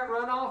they got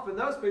run off, and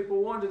those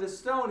people wanted to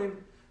stone him.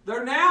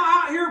 They're now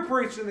out here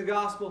preaching the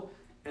gospel,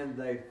 and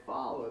they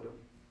followed him.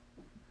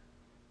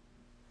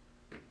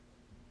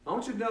 I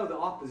want you to know the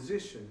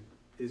opposition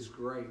is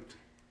great.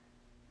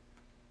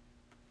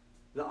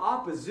 The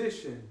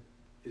opposition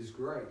is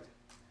great.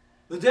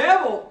 The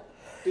devil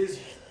is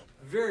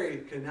very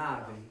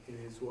conniving in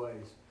his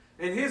ways.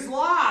 And his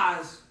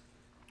lies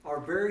are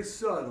very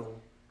subtle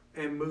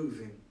and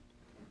moving.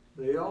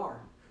 They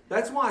are.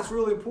 That's why it's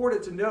really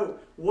important to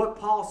note what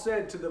Paul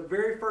said to the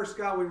very first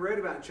guy we read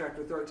about in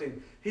chapter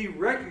 13. He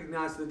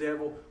recognized the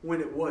devil when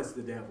it was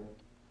the devil.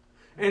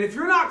 And if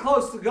you're not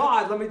close to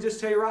God, let me just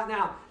tell you right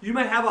now, you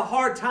may have a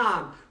hard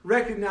time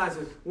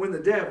recognizing when the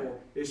devil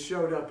is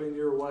showed up in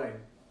your way.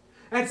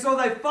 And so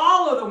they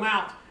followed him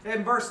out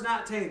in verse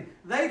 19.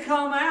 They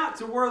come out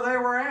to where they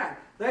were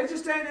at. They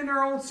just ain't in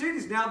their own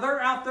cities. Now they're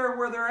out there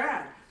where they're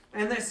at.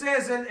 And it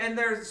says, and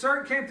there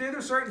came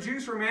thither certain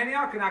Jews from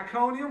Antioch and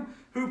Iconium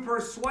who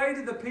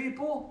persuaded the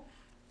people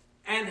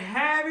And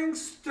having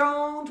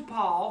stoned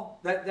Paul,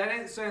 that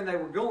ain't saying they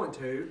were going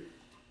to,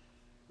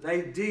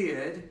 they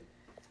did.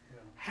 Yeah.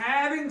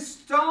 Having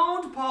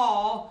stoned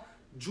Paul,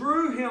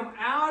 drew him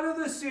out of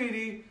the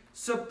city,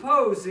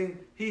 supposing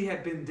he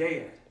had been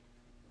dead.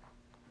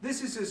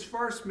 This is his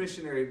first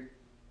missionary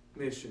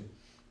mission.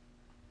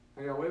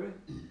 Are y'all with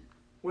me?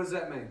 What does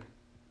that mean?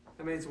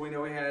 That means we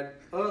know he had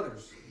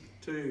others.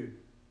 2,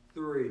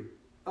 3,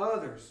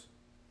 others.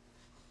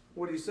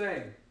 What are you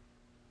saying?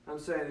 I'm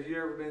saying, have you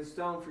ever been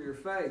stoned for your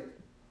faith?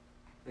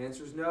 The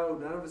answer is no.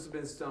 None of us have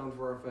been stoned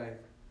for our faith.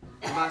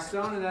 By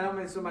stoning, I don't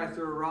mean somebody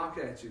threw a rock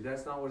at you.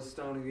 That's not what a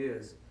stoning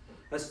is.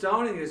 A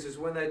stoning is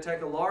when they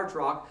take a large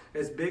rock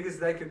as big as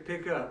they could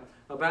pick up,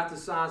 about the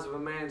size of a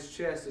man's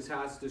chest is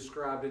how it's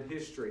described in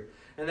history.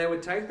 And they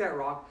would take that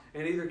rock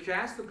and either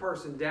cast the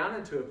person down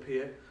into a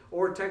pit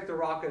or take the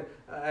rock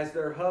as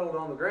they're huddled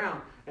on the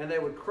ground, and they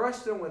would crush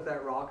them with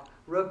that rock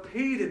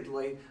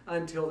repeatedly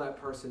until that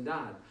person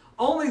died.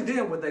 Only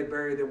then would they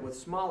bury them with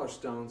smaller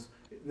stones,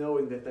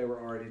 knowing that they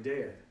were already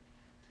dead.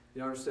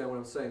 You understand what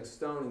I'm saying?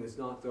 Stoning is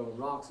not throwing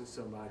rocks at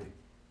somebody.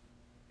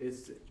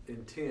 Its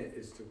intent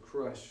is to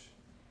crush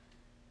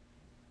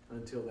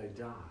until they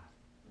die.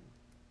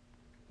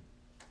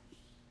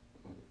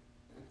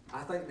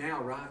 I think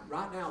now,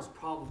 right now is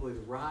probably the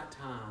right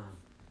time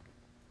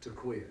to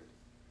quit.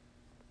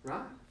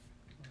 Right?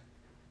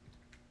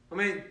 I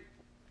mean,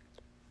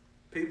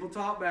 people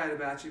talk bad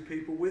about you.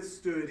 People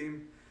withstood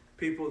him.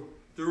 People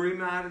threw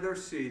him out of their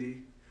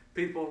city.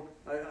 People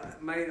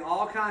made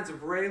all kinds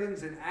of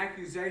railings and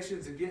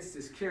accusations against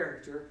his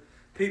character.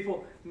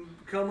 People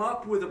come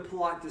up with a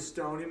plot to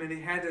stone him, and he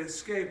had to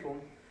escape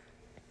them.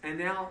 And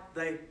now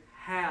they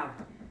have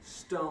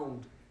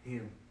stoned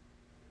him.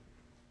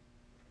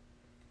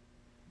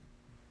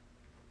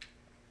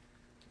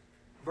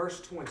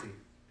 Verse 20.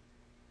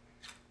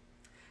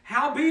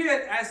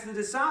 Howbeit, as the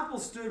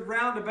disciples stood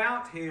round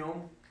about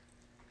him,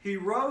 he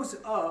rose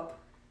up.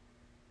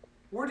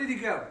 Where did he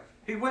go?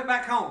 He went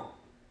back home.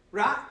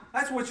 Right?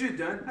 That's what you'd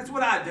done. That's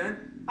what I'd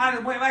done. I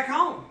went back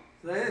home.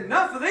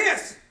 Enough of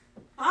this.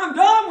 I'm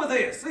done with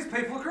this. These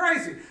people are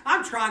crazy.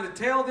 I'm trying to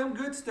tell them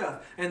good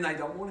stuff, and they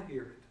don't want to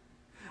hear it.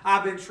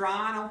 I've been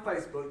trying on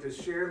Facebook to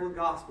share the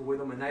gospel with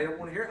them, and they don't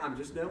want to hear it. I'm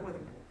just done with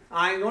them.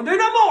 I ain't going to do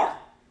no more.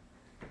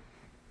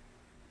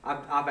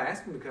 I've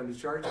asked them to come to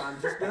church.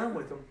 I'm just done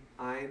with them.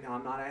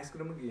 I'm not asking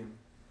them again.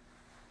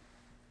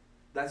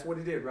 That's what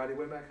he did, right? He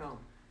went back home.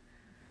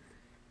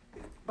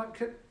 But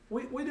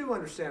we do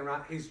understand,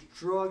 right? He's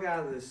drug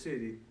out of the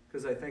city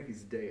because they think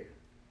he's dead.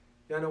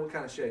 Y'all know what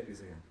kind of shape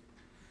he's in,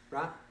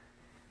 right?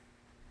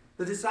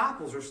 The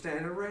disciples are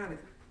standing around him.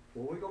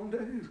 What are we going to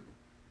do?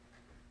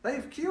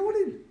 They've killed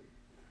him.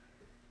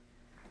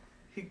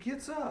 He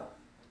gets up.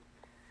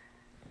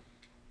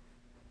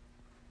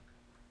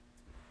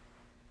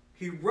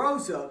 He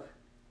rose up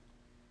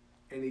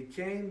and he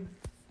came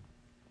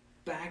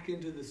back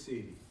into the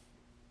city.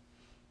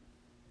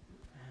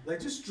 They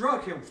just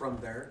drug him from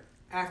there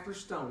after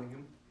stoning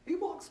him. He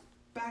walks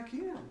back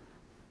in.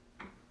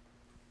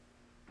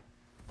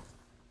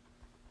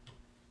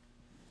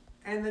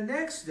 And the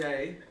next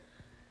day,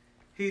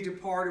 he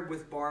departed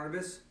with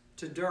Barnabas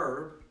to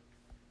Derbe.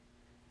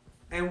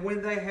 And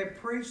when they had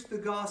preached the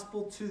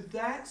gospel to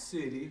that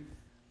city,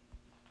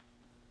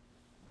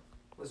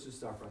 let's just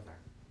stop right there.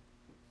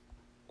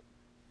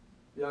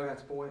 Y'all got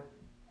the point?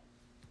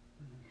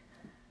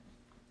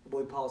 I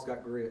believe Paul's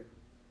got grit.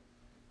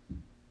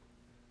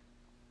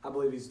 I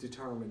believe he's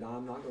determined.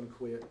 I'm not going to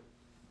quit.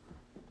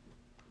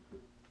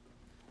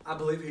 I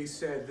believe he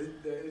said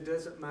that it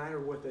doesn't matter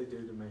what they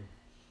do to me.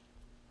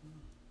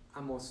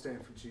 I'm going to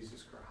stand for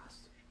Jesus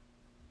Christ.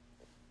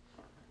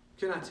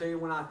 Can I tell you,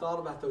 when I thought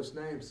about those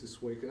names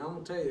this week, and I'm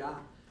going to tell you,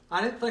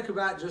 I didn't think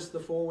about just the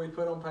 4 we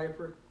put on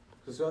paper,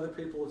 because other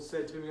people have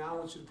said to me, I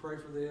want you to pray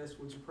for this,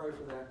 would you pray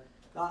for that?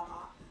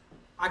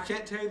 I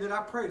can't tell you that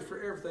I prayed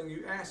for everything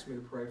you asked me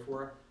to pray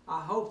for. I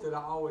hope that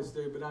I always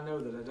do, but I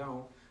know that I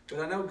don't. But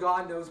I know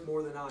God knows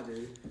more than I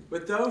do.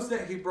 But those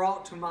that he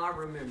brought to my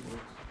remembrance,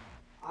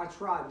 I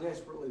tried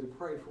desperately to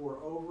pray for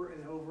over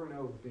and over and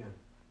over again.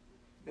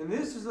 And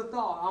this is a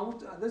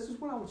thought. This is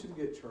what I want you to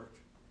get, church.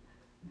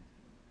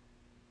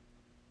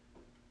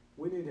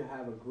 We need to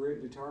have a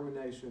great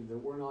determination that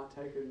we're not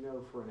taking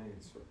no for an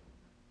answer.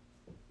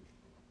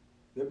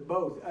 That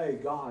both, A,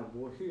 God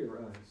will hear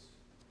us,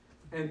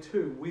 and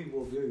 2, we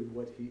will do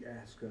what he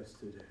asks us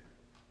to do.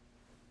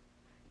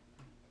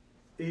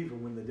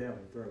 Even when the devil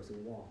throws a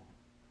wall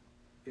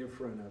in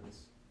front of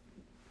us.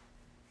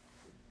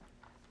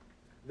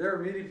 There are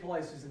many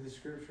places in the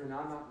Scripture, and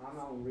I'm not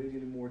going to read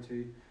any more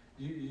to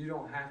you. You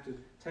don't have to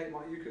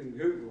you can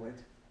Google it.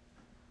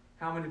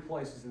 How many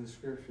places in the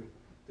Scripture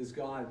does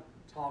God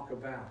talk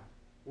about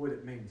what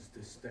it means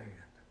to stand?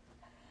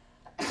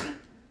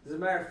 As a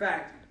matter of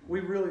fact, we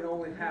really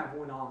only have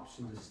one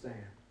option to stand,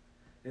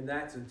 and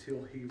that's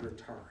until he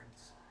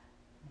returns.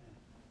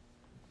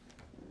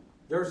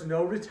 There's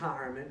no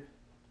retirement.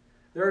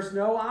 There's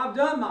no, I've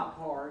done my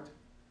part.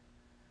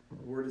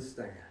 We're to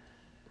stand.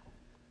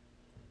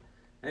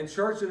 And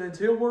church, and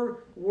until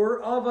we're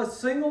of a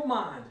single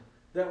mind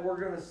that we're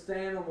going to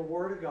stand on the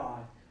Word of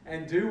God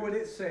and do what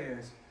it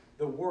says,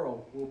 the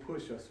world will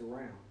push us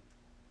around.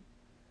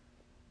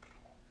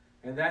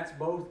 And that's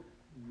both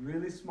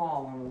really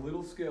small on a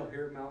little scale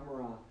here at Mount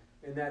Moriah,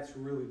 and that's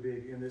really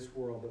big in this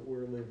world that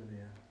we're living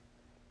in.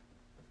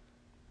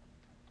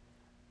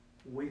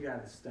 We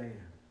got to stand.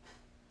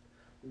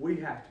 We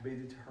have to be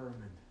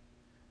determined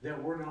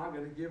that we're not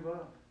going to give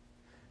up.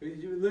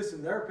 You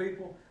listen, there are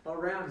people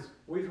around us.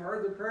 We've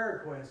heard the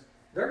prayer requests.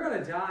 They're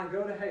going to die and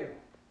go to hell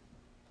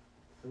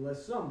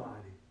unless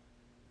somebody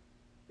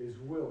is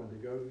willing to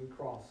go to the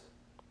cross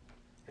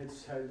and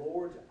say,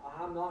 Lord,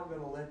 I'm not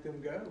going to let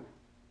them go.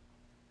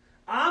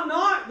 I'm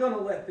not going to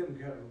let them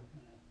go.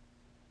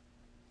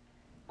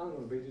 I'm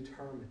going to be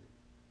determined.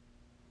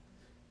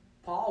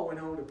 Paul went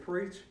on to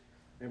preach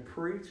and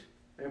preach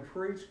and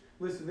preach.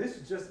 Listen, this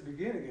is just the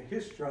beginning of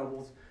his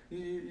troubles.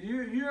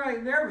 You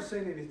ain't never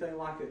seen anything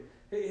like it.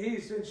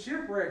 He's been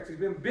shipwrecked. He's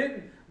been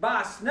bitten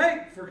by a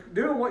snake for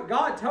doing what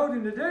God told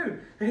him to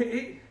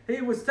do.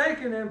 He was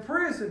taken and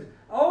imprisoned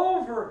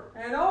over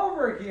and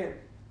over again.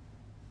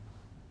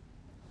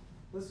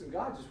 Listen,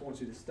 God just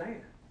wants you to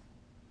stand.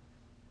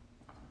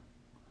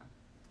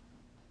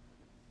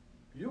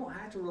 You don't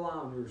have to rely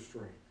on your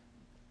strength.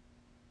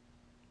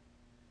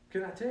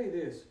 Can I tell you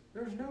this?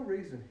 There's no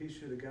reason he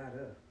should have got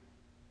up.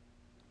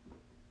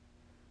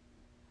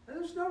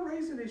 There's no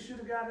reason he should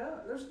have got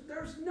up.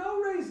 There's no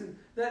reason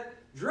that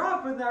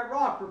dropping that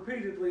rock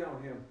repeatedly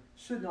on him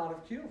should not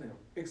have killed him,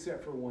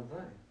 except for one thing.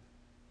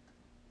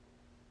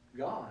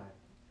 God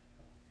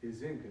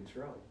is in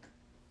control.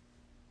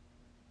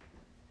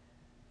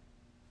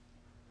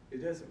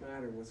 It doesn't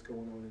matter what's going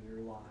on in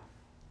your life.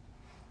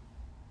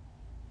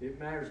 It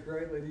matters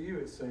greatly to you,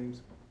 it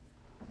seems,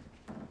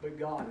 but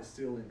God is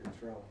still in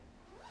control.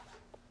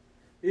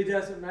 It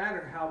doesn't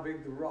matter how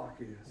big the rock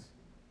is,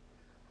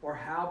 or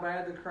how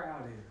bad the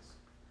crowd is,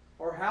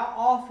 or how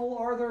awful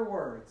are their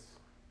words.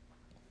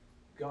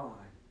 God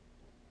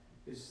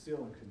is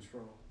still in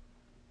control.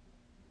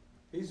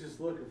 He's just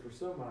looking for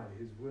somebody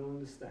who's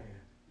willing to stand.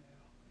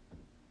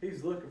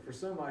 He's looking for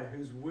somebody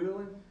who's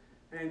willing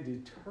and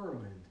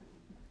determined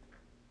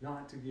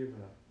not to give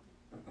up.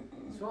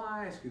 So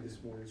I ask you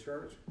this morning,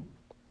 church,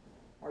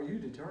 are you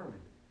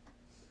determined?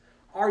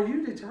 Are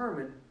you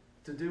determined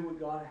to do what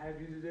God had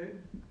you to do?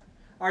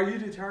 Are you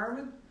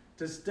determined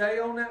to stay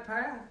on that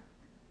path?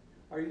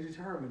 Are you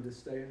determined to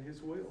stay in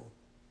His will?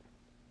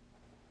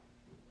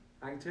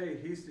 I can tell you,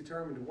 He's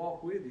determined to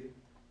walk with you.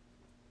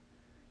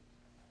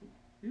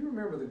 You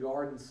remember the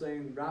garden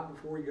scene right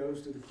before He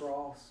goes to the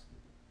cross?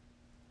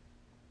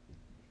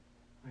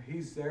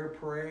 He's there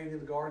praying in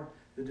the garden.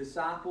 The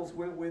disciples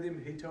went with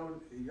Him. He told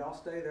them, y'all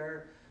stay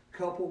there.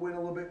 Couple went a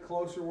little bit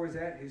closer where He's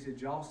at. He said,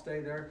 y'all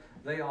stay there.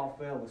 They all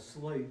fell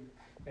asleep.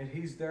 And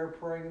He's there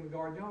praying in the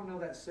garden. Y'all know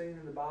that scene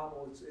in the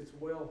Bible. It's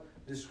well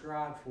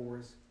described for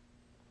us.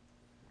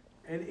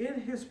 And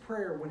in His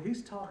prayer, when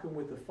He's talking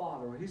with the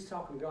Father, when He's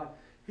talking to God,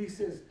 He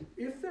says,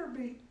 if there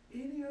be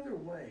any other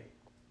way,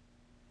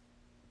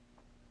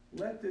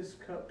 let this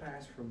cup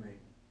pass from me.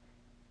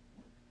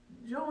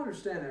 Y'all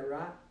understand that,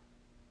 right?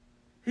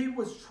 He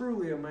was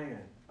truly a man,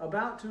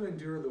 about to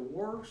endure the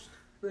worst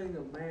thing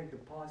a man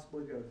could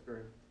possibly go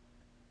through.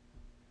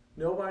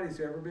 Nobody's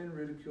ever been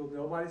ridiculed.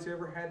 Nobody's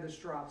ever had the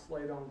stripes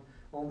laid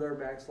on their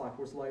backs like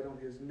was laid on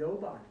His.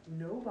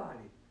 Nobody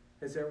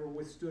has ever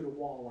withstood a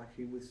wall like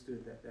He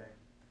withstood that day.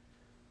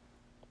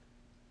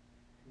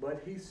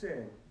 But He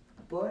said,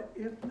 but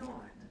if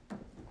not,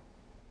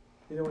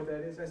 you know what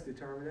that is? That's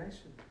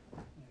determination.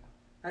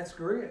 That's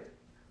grit.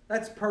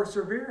 That's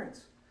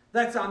perseverance.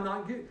 That's I'm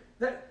not getting.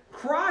 That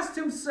Christ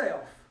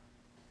Himself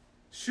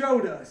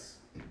showed us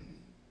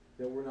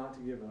that we're not to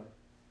give up.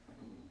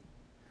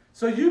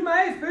 So you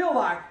may feel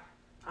like,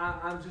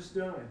 I'm just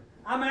done.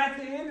 I'm at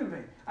the end of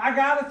it. I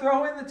got to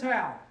throw in the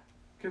towel.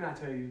 Can I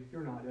tell you,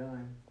 you're not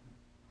done.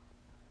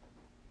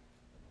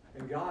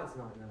 And God's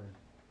not done.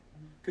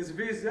 Because if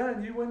He's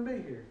done, you wouldn't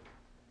be here.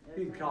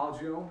 He'd called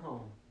you on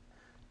home.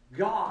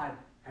 God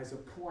has a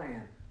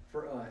plan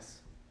for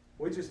us.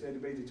 We just need to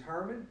be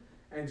determined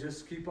and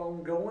just keep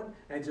on going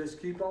and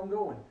just keep on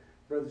going.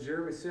 Brother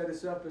Jeremy set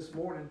us up this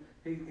morning.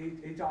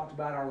 He talked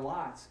about our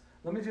lights.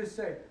 Let me just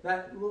say,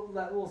 that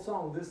little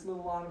song, This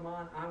Little Light of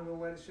Mine, I'm going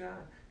to let it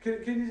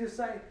shine. Can you just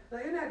say,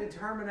 isn't that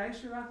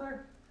determination right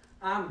there?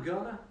 I'm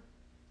going to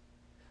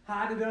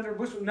hide it under a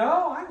bushel.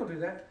 No, I ain't going to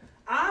do that.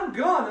 I'm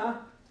going to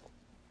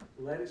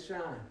let it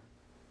shine.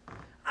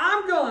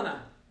 I'm going to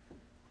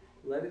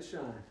let it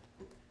shine.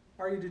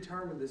 Are you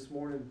determined this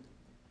morning?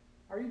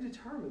 Are you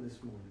determined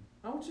this morning?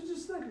 I want you to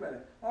just think about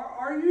it.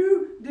 Are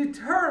you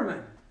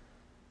determined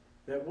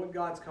that what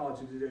God's called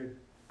you to do,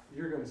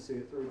 you're going to see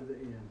it through to the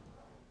end?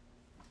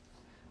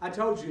 I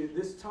told you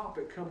this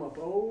topic come up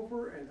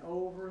over and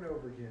over and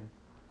over again,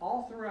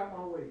 all throughout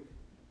my week.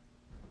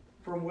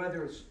 From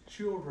whether it's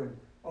children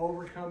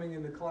overcoming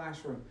in the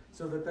classroom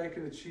so that they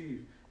can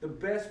achieve. The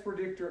best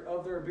predictor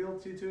of their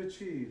ability to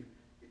achieve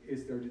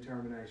is their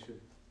determination.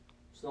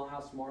 It's not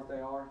how smart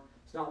they are.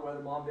 It's not whether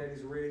mom and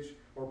daddy's rich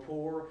or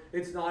poor.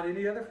 It's not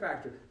any other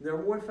factor.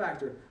 Number one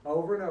factor,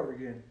 over and over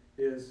again,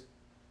 is,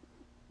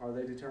 are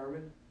they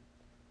determined?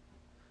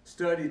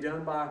 Study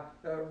done by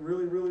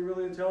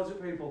really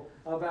intelligent people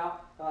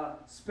about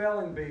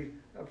spelling bee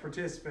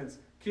participants,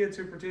 kids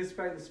who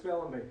participate in the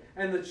spelling bee.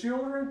 And the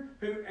children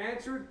who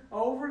answered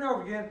over and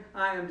over again,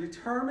 I am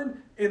determined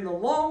in the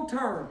long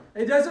term.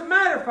 It doesn't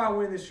matter if I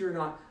win this year or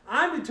not.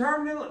 I'm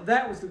determined.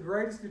 That was the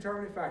greatest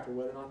determining factor,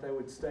 whether or not they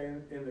would stay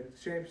in the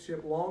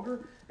championship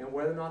longer and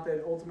whether or not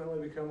they'd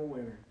ultimately become a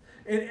winner.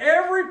 In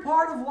every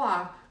part of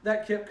life,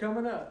 that kept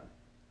coming up.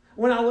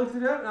 When I looked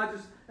it up,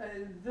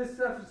 and this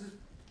stuff is just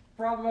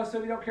probably most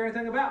of you don't care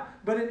anything about.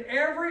 But in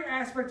every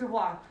aspect of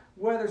life,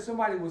 whether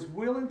somebody was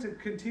willing to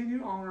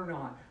continue on or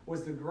not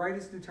was the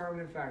greatest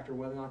determining factor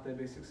whether or not they'd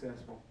be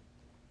successful.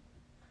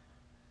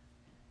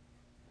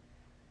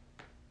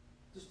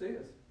 Just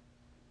is.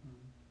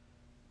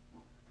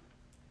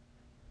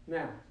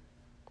 Now,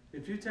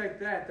 if you take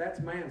that, that's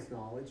man's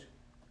knowledge,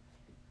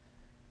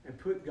 and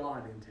put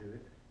God into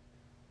it,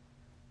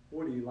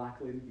 what are you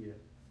likely to get?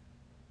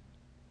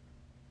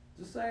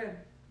 Just saying.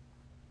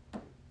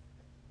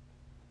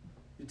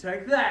 You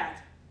take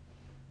that,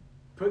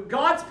 put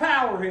God's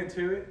power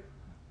into it,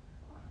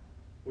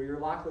 well, you're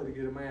likely to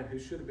get a man who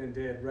should have been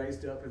dead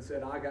raised up and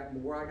said, I got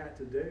more I got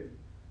to do.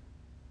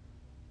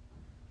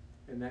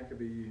 And that could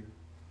be you.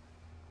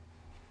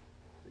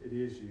 It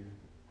is you.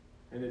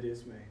 And it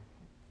is me.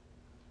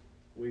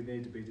 We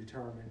need to be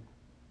determined.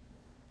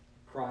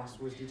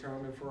 Christ was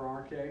determined for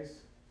our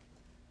case.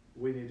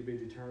 We need to be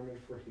determined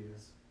for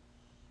his.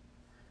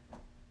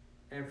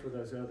 And for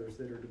those others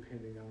that are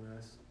depending on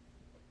us.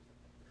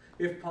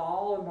 If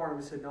Paul and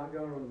Barnabas had not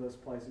gone to those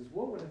places,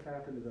 what would have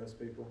happened to those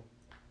people?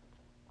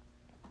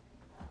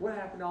 What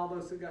happened to all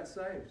those that got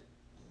saved?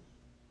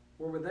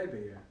 Where would they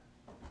be at?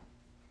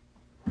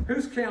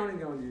 Who's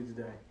counting on you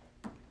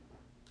today?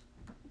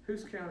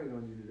 Who's counting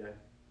on you today?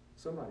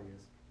 Somebody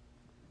is.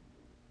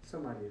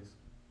 Somebody is.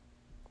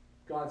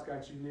 God's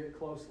got you knit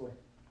closely.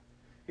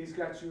 He's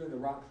got you in the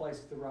right place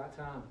at the right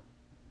time.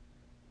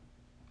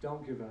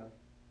 Don't give up.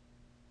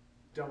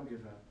 Don't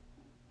give up.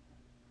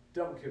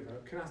 Don't give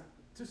up. Can I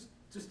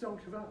just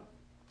don't give up?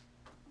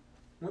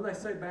 When they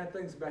say bad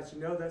things about you,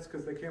 know that's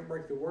because they can't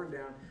break the word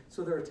down,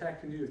 so they're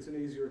attacking you. It's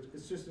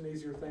just an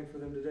easier thing for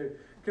them to do.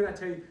 Can I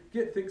tell you,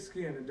 get thick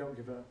skin and don't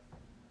give up.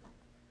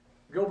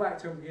 Go back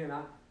to them again.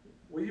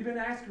 Well, you've been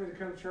asking me to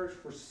come to church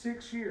for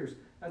 6 years.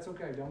 That's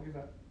okay. Don't give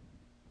up.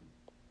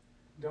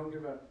 Don't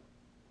give up.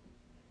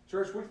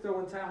 Church, we throw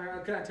in town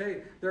here. Can I tell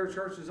you, there are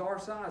churches our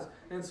size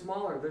and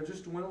smaller. They're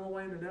just dwindling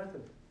away into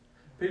nothing.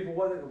 People,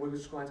 we're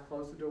just going to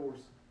close the doors.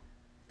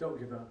 Don't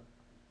give up.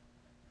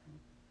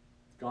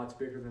 God's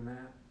bigger than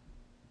that.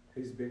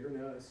 He's bigger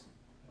than us.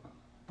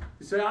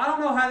 You say, I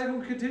don't know how they're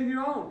going to continue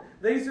on.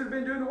 These that have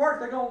been doing the work,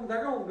 they're going to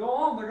go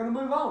on. They're going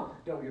to move on.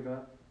 Don't give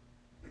up.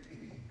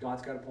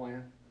 God's got a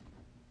plan.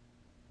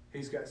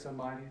 He's got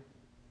somebody.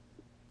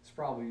 It's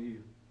probably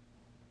you.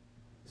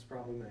 It's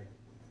probably me.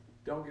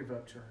 Don't give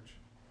up, church.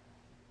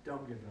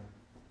 Don't give up.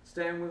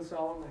 Stand with us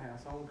all in the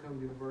house. I want to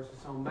come to the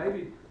verses home.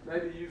 Maybe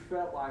you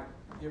felt like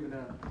giving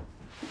up.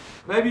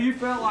 Maybe you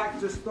felt like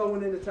just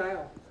throwing in the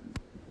towel.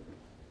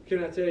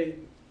 Can I tell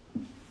you,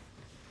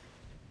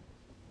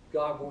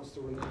 God wants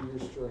to renew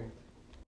your strength.